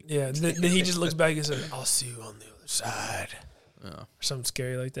next week. Yeah. Then he just looks back and says, "I'll see you on the other side." Yeah. Or something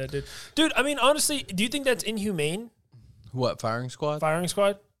scary like that, dude. Dude, I mean, honestly, do you think that's inhumane? What, firing squad? Firing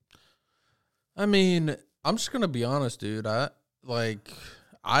squad? I mean, I'm just gonna be honest, dude. I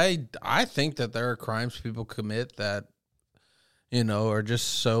think that there are crimes people commit that, you know, are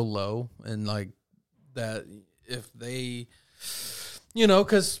just so low, and like that if they, you know,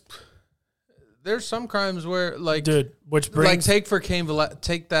 because there's some crimes where like, dude, which brings like take for Cain,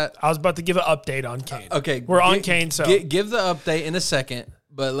 take that. I was about to give an update on Cain. Okay, we're on Cain, so give the update in a second.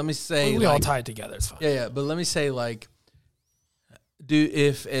 But let me say, we all tie it together. It's fine. Yeah. But let me say, like,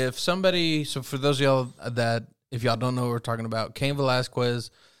 if somebody, so for those of y'all that, if y'all don't know what we're talking about, Cain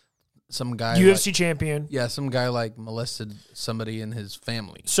Velasquez, some guy UFC champion. Yeah, some guy like molested somebody in his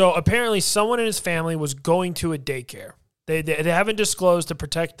family. So apparently someone in his family was going to a daycare. They haven't disclosed to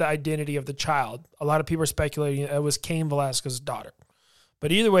protect the identity of the child. A lot of people are speculating it was Cain Velasquez's daughter.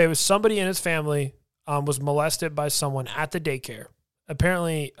 But either way, it was somebody in his family was molested by someone at the daycare.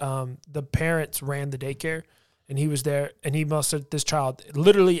 Apparently the parents ran the daycare, and he was there, and he molested this child.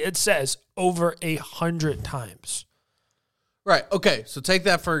 Literally, it says over 100 times. Right. Okay. So take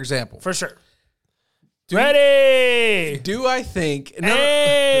that for example. For sure. Ready? Do I think?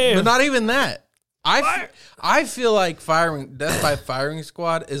 Hey. But not even that. I feel like death by firing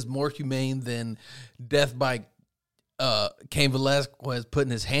squad is more humane than death by Cain Velasquez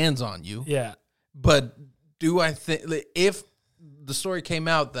putting his hands on you. Yeah. But do I think if the story came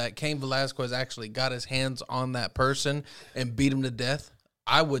out that Cain Velasquez actually got his hands on that person and beat him to death,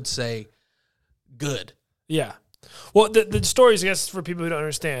 I would say good. Yeah. Well, the stories, I guess, for people who don't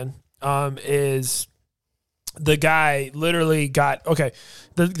understand, is the guy literally got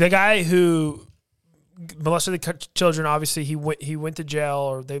the guy who molested the children. Obviously, he went to jail,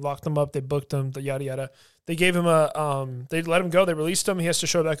 or they locked him up, they booked him, the yada yada. They gave him they let him go, they released him. He has to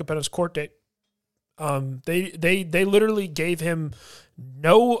show back up at his court date. They literally gave him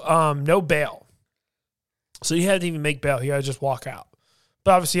no bail, so he had to even make bail. He had to just walk out.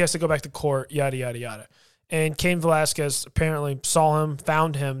 But obviously, he has to go back to court, yada yada yada. And Cain Velasquez apparently saw him,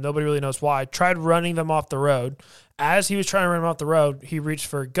 found him. Nobody really knows why. Tried running them off the road. As he was trying to run him off the road, he reached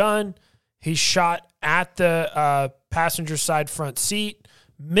for a gun. He shot at the passenger side front seat,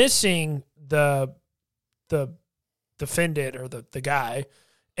 missing the defendant or the guy,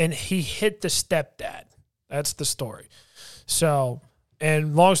 and he hit the stepdad. That's the story. So,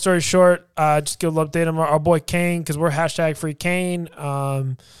 and long story short, just give a little update on our boy Cain, because we're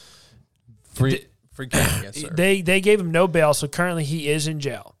 #FreeCain. Free Cain, yes, sir. They gave him no bail, so currently he is in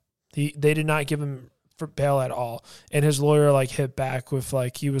jail. They did not give him for bail at all, and his lawyer hit back with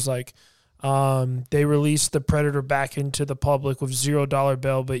he was they released the predator back into the public with $0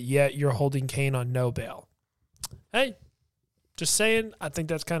 bail, but yet you're holding Cain on no bail. Hey, just saying, I think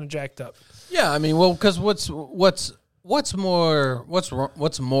that's kind of jacked up. Yeah, I mean, well, because what's more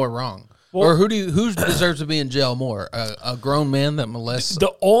wrong? Well, or who deserves to be in jail more? A grown man that molests?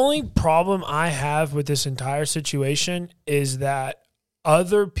 The only problem I have with this entire situation is that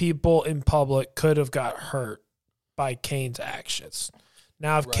other people in public could have got hurt by Cain's actions.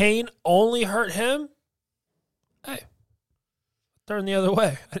 Now, if Cain only hurt him, hey, turn the other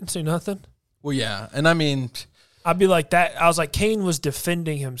way. I didn't say nothing. Well, yeah, and I mean, I'd be like that. I was like, Cain was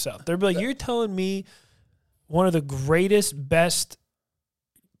defending himself. They'd be like, you're telling me one of the greatest, best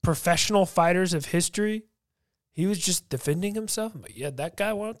professional fighters of history, he was just defending himself? I'm like, yeah, that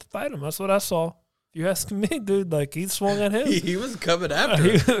guy wanted to fight him. That's what I saw. You're asking me, dude. He swung at him. He was coming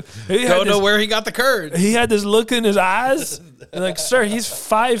after him. He don't know where he got the courage. He had this look in his eyes. Sir, he's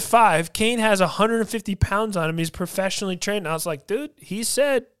 5'5". Cain has 150 pounds on him. He's professionally trained. And I was like, dude, he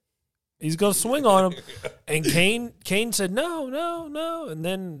said he's going to swing on him. And Cain said, no. And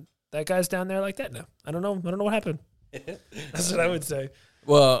then that guy's down there like that. No, I don't know what happened. That's what I would say.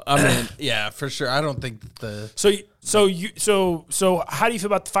 Well, I mean, yeah, for sure. I don't think So how do you feel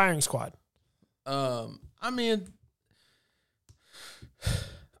about the firing squad? I mean,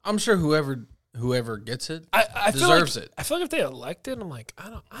 I'm sure whoever gets it deserves it. I feel like if they elected, I'm like,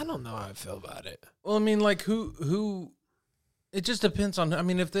 I don't know how I feel about it. Well, I mean, who? It just depends on. I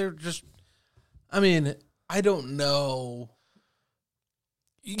mean, if they're just, I mean, I don't know.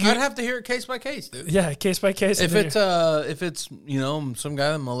 I'd have to hear it case by case, dude. Yeah, case by case. If it's some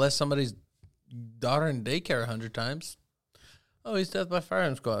guy that molests somebody's daughter in daycare 100 times, he's death by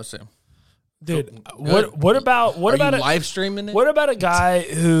firing squad. So. Dude, what about live streaming it? What about a guy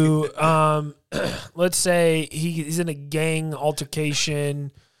who, let's say he's in a gang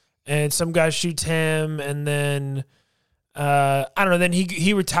altercation, and some guy shoots him, and then I don't know. Then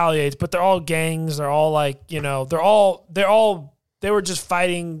he retaliates, but they're all gangs. They're all they were just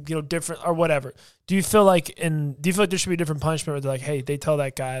fighting, different or whatever. Do you feel like there should be a different punishment where they're like, hey, they tell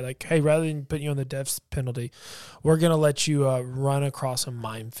that guy hey, rather than putting you on the death penalty, we're gonna let you run across a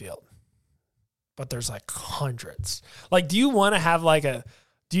minefield. But there's hundreds. Do you want to have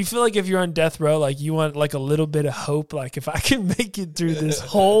do you feel like if you're on death row, you want a little bit of hope? If I can make it through this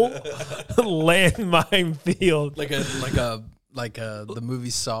whole landmine field. The movie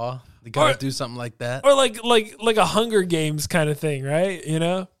Saw. They gotta do something like that. Or like a Hunger Games kind of thing, right?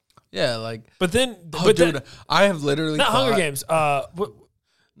 Yeah, But then dude, I have literally not Hunger Games.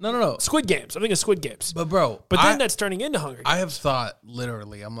 No. Squid Games. I think it's Squid Games. But bro. But then that's turning into Hunger Games. I have thought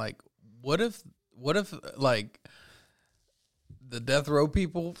literally, I'm like, what if the death row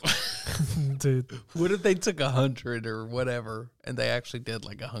people, dude, what if they took 100 or whatever and they actually did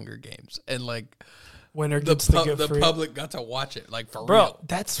a Hunger Games and winner gets to get the free. public got to watch it for bro, real.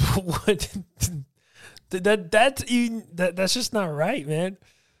 That's what that's just not right, man.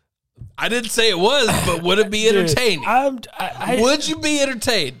 I didn't say it was, but would it be entertaining? Would you be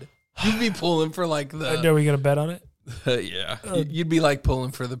entertained? You'd be pulling for the. Are we gonna bet on it? Yeah, you'd be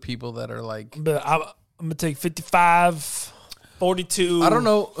pulling for the people that are But I'm gonna take 55, 42. I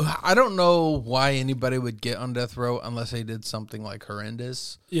don't know why anybody would get on death row unless they did something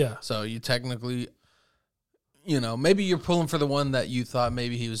horrendous. Yeah. So you technically, maybe you're pulling for the one that you thought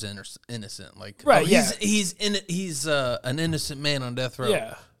maybe he was innocent. Right. He's an innocent man on death row.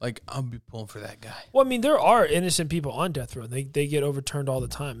 Yeah. I'll be pulling for that guy. Well, I mean, there are innocent people on death row. They get overturned all the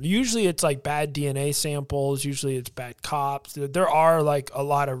time. Usually it's bad DNA samples. Usually it's bad cops. There are a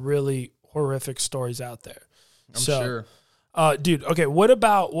lot of really horrific stories out there. I'm sure. Dude, okay, what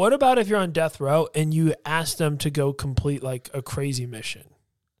about if you're on death row and you ask them to go complete like a crazy mission?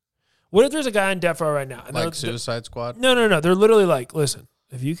 What if there's a guy on death row right now? Like Suicide Squad? No. They're literally like, listen,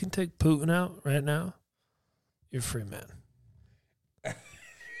 if you can take Putin out right now, you're free, man.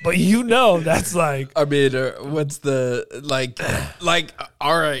 But you know that's like... I mean, what's the... Like,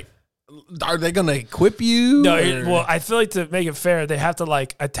 all right. Are they going to equip you? No, well, I feel like to make it fair, they have to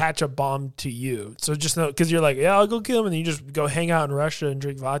like attach a bomb to you. So just know, because you're like, yeah, I'll go kill him, and then you just go hang out in Russia and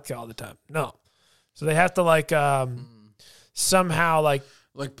drink vodka all the time. No. So they have to like somehow like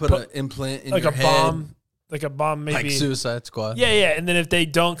put an implant in like your a head. bomb. Like a bomb, maybe. Like Suicide Squad. Yeah. And then if they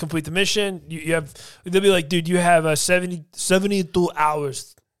don't complete the mission, they'll be like, dude, you have 72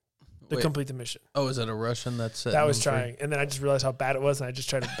 hours to complete the mission. Oh, is that a Russian that's that was trying? And then I just realized how bad it was, and I just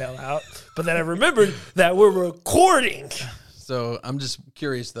tried to bail out. But then I remembered that we're recording. So I'm just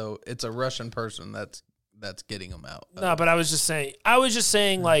curious, though. It's a Russian person that's getting them out. No, but I was just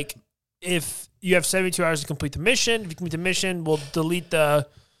saying, like, if you have 72 hours to complete the mission, if you complete the mission, we'll delete the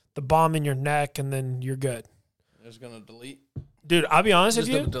bomb in your neck, and then you're good. It's gonna delete. Dude, I'll be honest with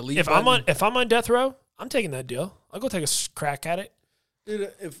you. If I'm on death row, I'm taking that deal. I'll go take a crack at it.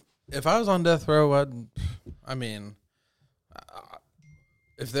 Dude, if I was on death row,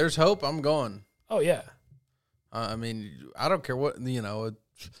 if there's hope, I'm going. Oh yeah. I mean, I don't care what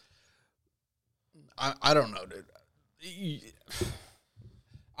I don't know, dude.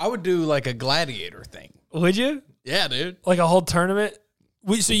 I would do like a gladiator thing. Would you? Yeah, dude. Like a whole tournament.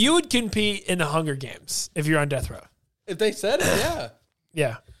 So you would compete in the Hunger Games if you're on death row. If they said it, yeah.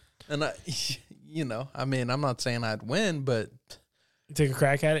 Yeah. And I'm not saying I'd win, but you take a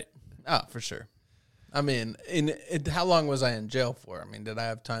crack at it. Oh, for sure. I mean, how long was I in jail for? I mean, did I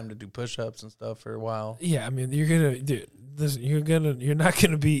have time to do push-ups and stuff for a while? Yeah, I mean, you're not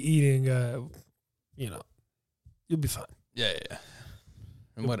gonna be eating. You'll be fine. Yeah.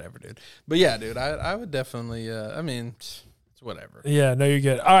 And whatever, dude. But yeah, dude, I would definitely. It's whatever. Yeah, no, you're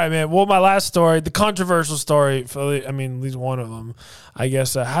good. All right, man. Well, my last story, the controversial story. At least one of them, I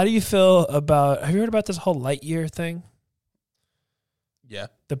guess. How do you feel about? Have you heard about this whole Lightyear thing? Yeah.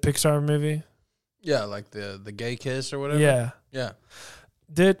 The Pixar movie? Yeah, like the gay kiss or whatever. Yeah.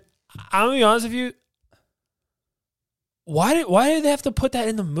 Dude, I'm gonna be honest with you. Why did they have to put that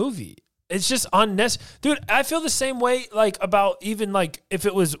in the movie? It's just unnecessary. Dude, I feel the same way like about even like if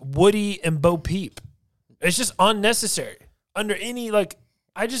it was Woody and Bo Peep. It's just unnecessary. Under any like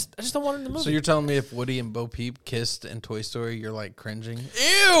I just don't want it in the movie. So you're telling me if Woody and Bo Peep kissed in Toy Story, you're like cringing?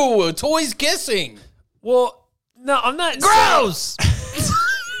 Ew, toys kissing. Well, no, I'm not. Gross.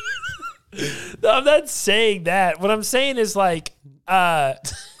 No, I'm not saying that. What I'm saying is like,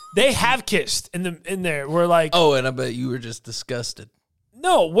 they have kissed in there. We're like, oh, and I bet you were just disgusted.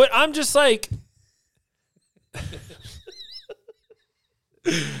 No, what I'm just like.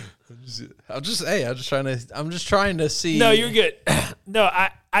 I'm just trying to see. No, you're good. No,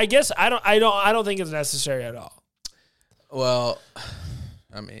 I guess I don't think it's necessary at all. Well,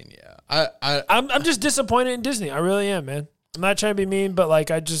 I mean, yeah. I'm just disappointed in Disney. I really am, man. I'm not trying to be mean, but like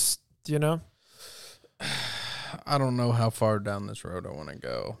I just, I don't know how far down this road I want to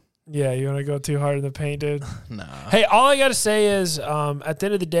go. Yeah, you want to go too hard in the paint, dude? Nah. Hey, all I got to say is at the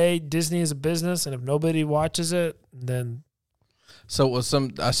end of the day, Disney is a business, and if nobody watches it, then... So I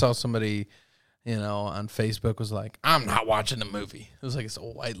saw somebody, on Facebook was like, I'm not watching the movie. It was like this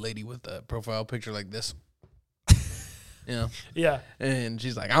old white lady with a profile picture like this. Yeah. And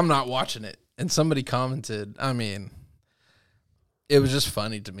she's like, I'm not watching it. And somebody commented, I mean, it was just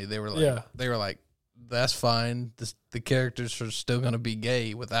funny to me. They were like, that's fine. The characters are still going to be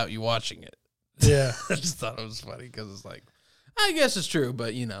gay without you watching it. Yeah. I just thought it was funny because it's like, I guess it's true.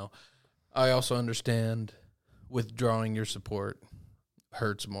 But, I also understand withdrawing your support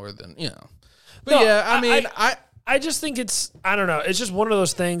hurts more than, But no, yeah, I mean, I just think it's, I don't know. It's just one of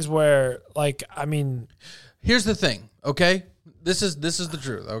those things where, like, I mean. Here's the thing, okay? This is the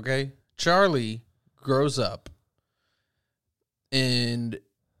truth, okay? Charlie grows up and,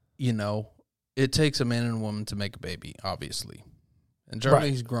 it takes a man and a woman to make a baby, obviously. And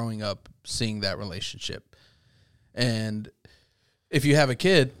Charlie's growing up seeing that relationship. And if you have a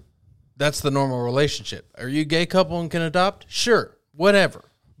kid, that's the normal relationship. Are you a gay couple and can adopt? Sure, whatever.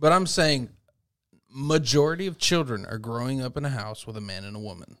 But I'm saying majority of children are growing up in a house with a man and a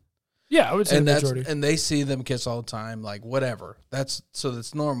woman. Yeah, I would say the majority. And they see them kiss all the time, like whatever. That's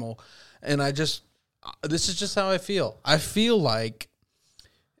normal. And this is just how I feel. I feel like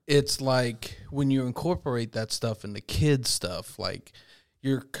it's like when you incorporate that stuff into kids stuff, like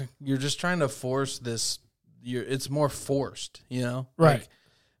you're just trying to force this. It's more forced, Right. Like,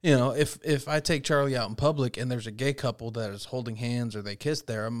 You know, if I take Charlie out in public and there's a gay couple that is holding hands or they kiss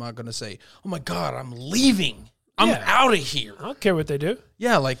there, I'm not going to say, "Oh my God, I'm leaving. I'm out of here." I don't care what they do.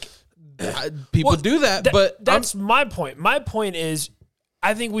 Yeah, like people do that, but that's my point. My point is,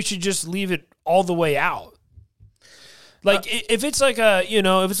 I think we should just leave it all the way out. Like if it's like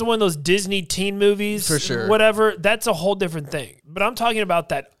if it's one of those Disney teen movies, for sure, whatever, that's a whole different thing. But I'm talking about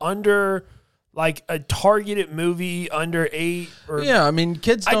that under. Like a targeted movie under 8 or I mean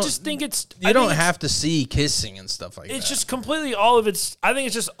kids don't, I just think it's you don't have to see kissing and stuff like that. It's just completely I think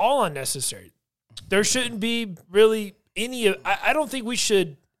it's just all unnecessary. There shouldn't be really any I don't think we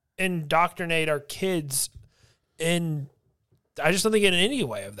should indoctrinate our kids I just don't think in any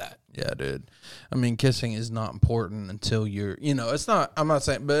way of that. Yeah, dude. I mean kissing is not important until you're it's not, I'm not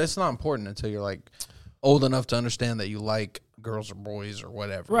saying, but it's not important until you're like old enough to understand that you like girls or boys or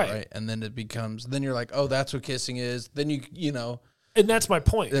whatever, right? And then it becomes, then you're like, oh, that's what kissing is. Then and that's my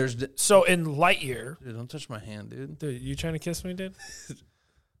point. So in Lightyear, dude, don't touch my hand, dude. Dude, you trying to kiss me, dude?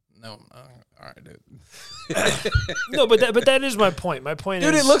 No, all right, dude. No, but that is my point. My point,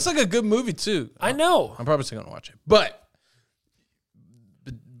 dude, it looks like a good movie too. I know. I'm probably still gonna watch it, but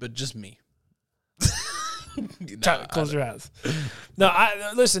just me. Close your eyes. No,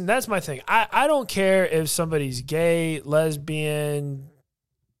 listen. That's my thing. I don't care if somebody's gay, lesbian,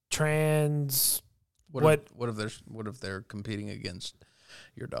 trans. What if they're competing against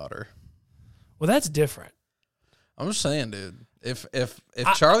your daughter? Well, that's different. I'm just saying, dude. If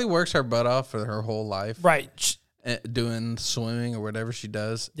Charlie works her butt off for her whole life, right, doing swimming or whatever she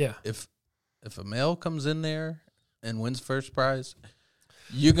does, yeah. If a male comes in there and wins first prize,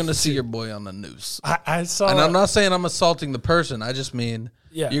 you're going to see your boy on the news. I saw... And I'm not saying I'm assaulting the person. I just mean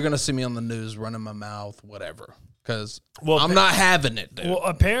you're going to see me on the news running my mouth, whatever. Because I'm not having it, dude. Well,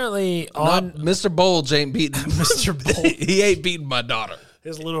 apparently... Mr. Bulge ain't beating... Mr. Bulge. He ain't beating my daughter.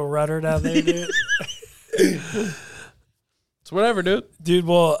 His little rudder down there, dude. It's whatever, dude. Dude,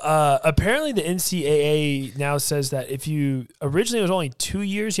 well, apparently the NCAA now says that if you... Originally, it was only 2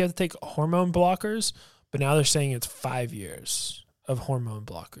 years you have to take hormone blockers, but now they're saying it's 5 years of hormone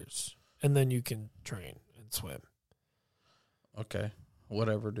blockers, and then you can train and swim. Okay,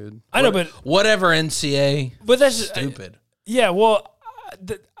 whatever, dude. I know, but whatever, NCAA. But that's just, stupid. Yeah, well,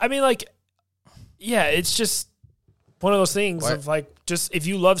 I mean, like, yeah, it's just one of those things of like, just if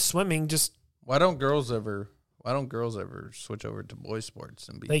you love swimming, just why don't girls ever switch over to boy sports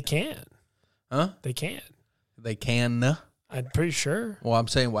and be? They can, huh? They can. They can. I'm pretty sure. Well, I'm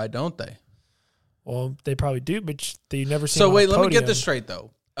saying, why don't they? Well, they probably do, but they never see. So wait, let me get this straight though.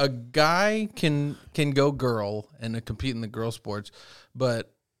 A guy can go girl and compete in the girl sports,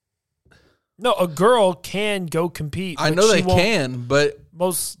 but no, a girl can go compete. I know they can, but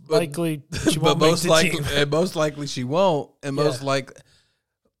most likely she won't. But most likely she won't, and most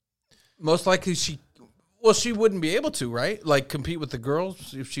likely she wouldn't be able to, right? Like compete with the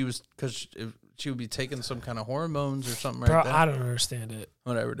girls if she was, because she would be taking some kind of hormones or something, Bro, right? I don't understand it.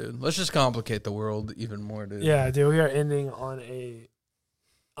 Whatever, dude. Let's just complicate the world even more, dude. Yeah, dude. We are ending on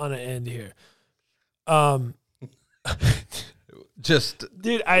an end here. Just,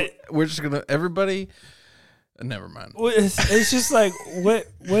 dude, we're just gonna everybody. Never mind. It's just like what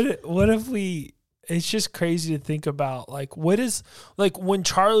if we? It's just crazy to think about. Like, what is like when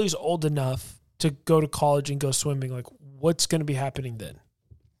Charlie's old enough to go to college and go swimming? Like, what's going to be happening then?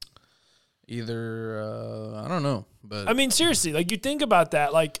 Either I don't know, but I mean, seriously, like you think about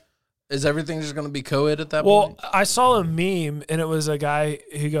that, like is everything just going to be co-ed at that point? Well, I saw a meme and it was a guy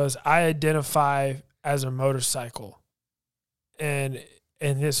who goes, "I identify as a motorcycle," and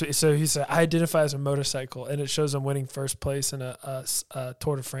so he said, "I identify as a motorcycle," and it shows him winning first place in a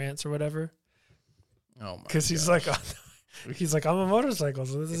Tour de France or whatever. Oh my! Because he's like, I'm a motorcycle,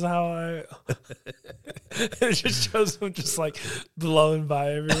 so this is how I. It just shows him just like blowing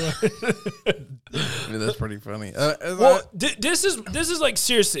by everyone. I mean, that's pretty funny. Well, this is like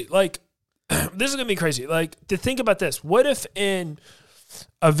seriously, like this is gonna be crazy. Like to think about this. What if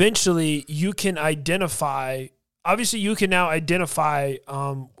eventually you can identify? Obviously, you can now identify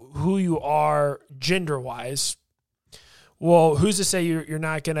who you are gender wise. Well, who's to say you're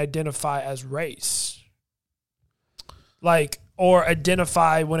not going to identify as race? Like, or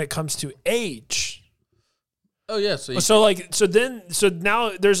identify when it comes to age. Oh yeah, so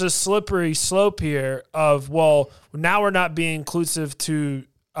now there's a slippery slope here of, well, now we're not being inclusive to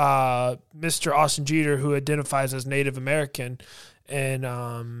Mr. Austin Jeter, who identifies as Native American, and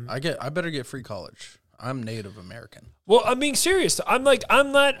I better get free college. I'm Native American. Well, I'm being serious. I'm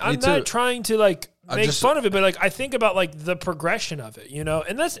not trying to like make fun of it, but like I think about like the progression of it, you know.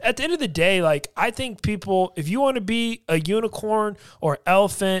 And that's at the end of the day, like I think people, if you want to be a unicorn or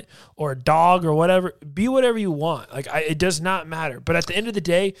elephant or a dog or whatever, be whatever you want. Like it does not matter. But at the end of the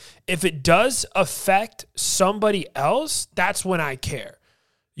day, if it does affect somebody else, that's when I care.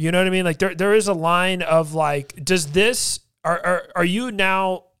 You know what I mean? Like there is a line of like, does this are you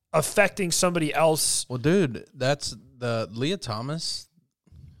now affecting somebody else? Well, dude, that's the Leah Thomas.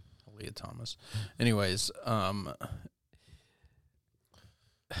 Anyways,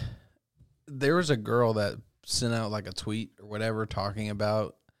 there was a girl that sent out like a tweet or whatever talking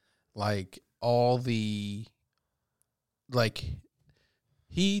about like all the like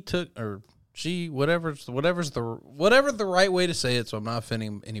he took or she whatever the right way to say it, so I'm not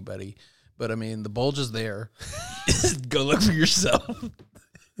offending anybody. But I mean, the bulge is there. Go look for yourself.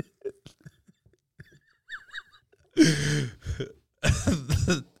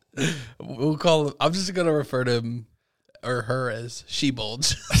 We'll call him. I'm just gonna refer to him or her as she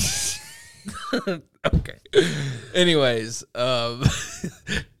bulge. Okay. Anyways,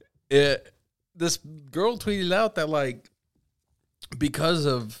 this girl tweeted out that like because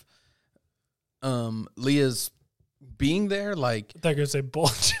of Leah's being there, like they're gonna say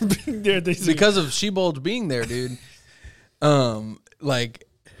bulge being there. Because of she bulge being there, dude. Like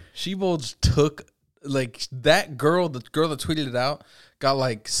she bulge took. Like that girl, the girl that tweeted it out, got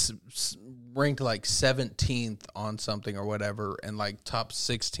like ranked like 17th on something or whatever, and like top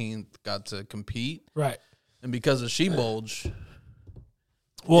 16th got to compete. Right. And because of she bulge,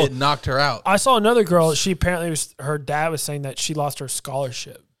 it knocked her out. I saw another girl. She apparently her dad was saying that she lost her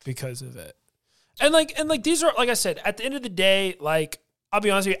scholarship because of it. And like these are, like I said, at the end of the day, like I'll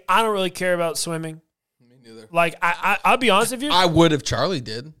be honest with you, I don't really care about swimming. Me neither. Like I'll be honest with you, I would if Charlie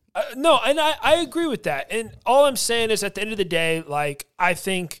did. No, and I agree with that. And all I'm saying is at the end of the day, like, I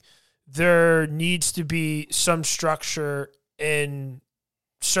think there needs to be some structure in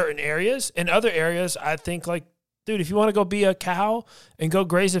certain areas. In other areas, I think, like, dude, if you want to go be a cow and go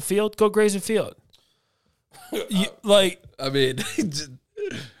graze a field, go graze a field. Like, I mean,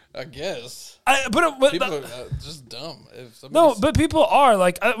 I guess. But people are just dumb. No, but people are.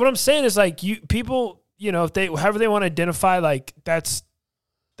 Like, what I'm saying is, like, people, you know, if they, however they want to identify, like, that's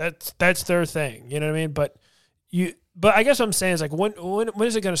their thing, you know what I mean? But I guess what I'm saying is like, when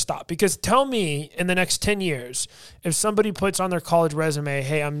is it going to stop? Because tell me in the next 10 years, if somebody puts on their college resume,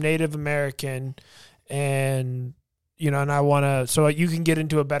 hey, I'm Native American and, you know, and I want to, so you can get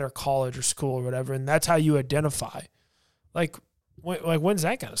into a better college or school or whatever. And that's how you identify. Like when's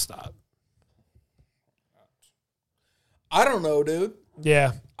that going to stop? I don't know, dude.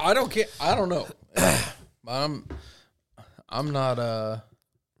 Yeah. I don't care. I don't know. I'm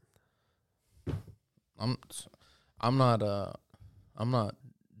not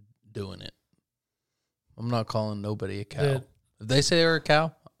doing it. I'm not calling nobody a cow. Dude. If they say they're a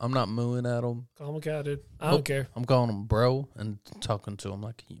cow, I'm not mooing at them. Call them a cow, dude. I don't care. I'm calling them bro and talking to them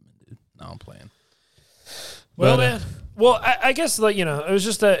like a human, dude. No, I'm playing. Well, man. Well, I guess, like, you know, it was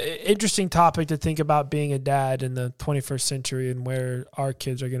just an interesting topic to think about being a dad in the 21st century and where our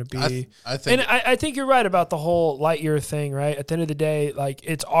kids are going to be. I think you're right about the whole light year thing, right? At the end of the day, like,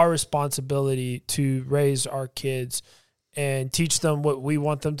 it's our responsibility to raise our kids and teach them what we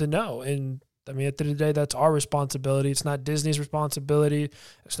want them to know. And I mean, at the end of the day, that's our responsibility. It's not Disney's responsibility.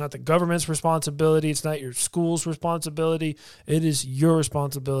 It's not the government's responsibility. It's not your school's responsibility. It is your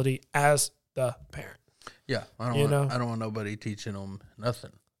responsibility as the parent. Yeah, I don't want nobody teaching them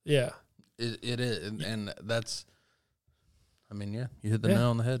nothing. Yeah, it is, and that's. I mean, yeah, you hit the nail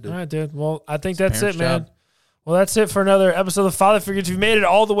on the head, dude. All right, dude. Well, I think that's it, man. Well, that's it for another episode of Father Figures. You've made it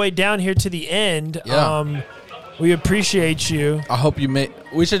all the way down here to the end. Yeah. We appreciate you. I hope you made.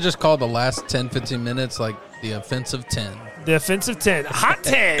 We should just call the last 10, 15 minutes like the offensive 10. The offensive 10, hot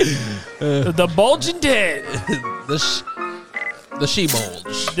 10, the bulging 10, The she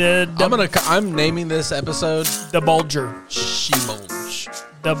bulge. I'm naming this episode the Bulger. She bulge.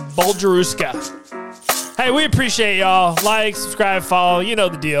 The Bulgeruska. Hey, we appreciate y'all. Like, subscribe, follow. You know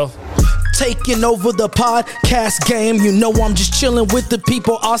the deal. Taking over the podcast game. You know I'm just chilling with the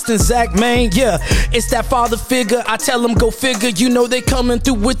people. Austin, Zach, man, yeah. It's that father figure. I tell them go figure. You know they coming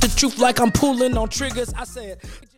through with the truth like I'm pulling on triggers. I said.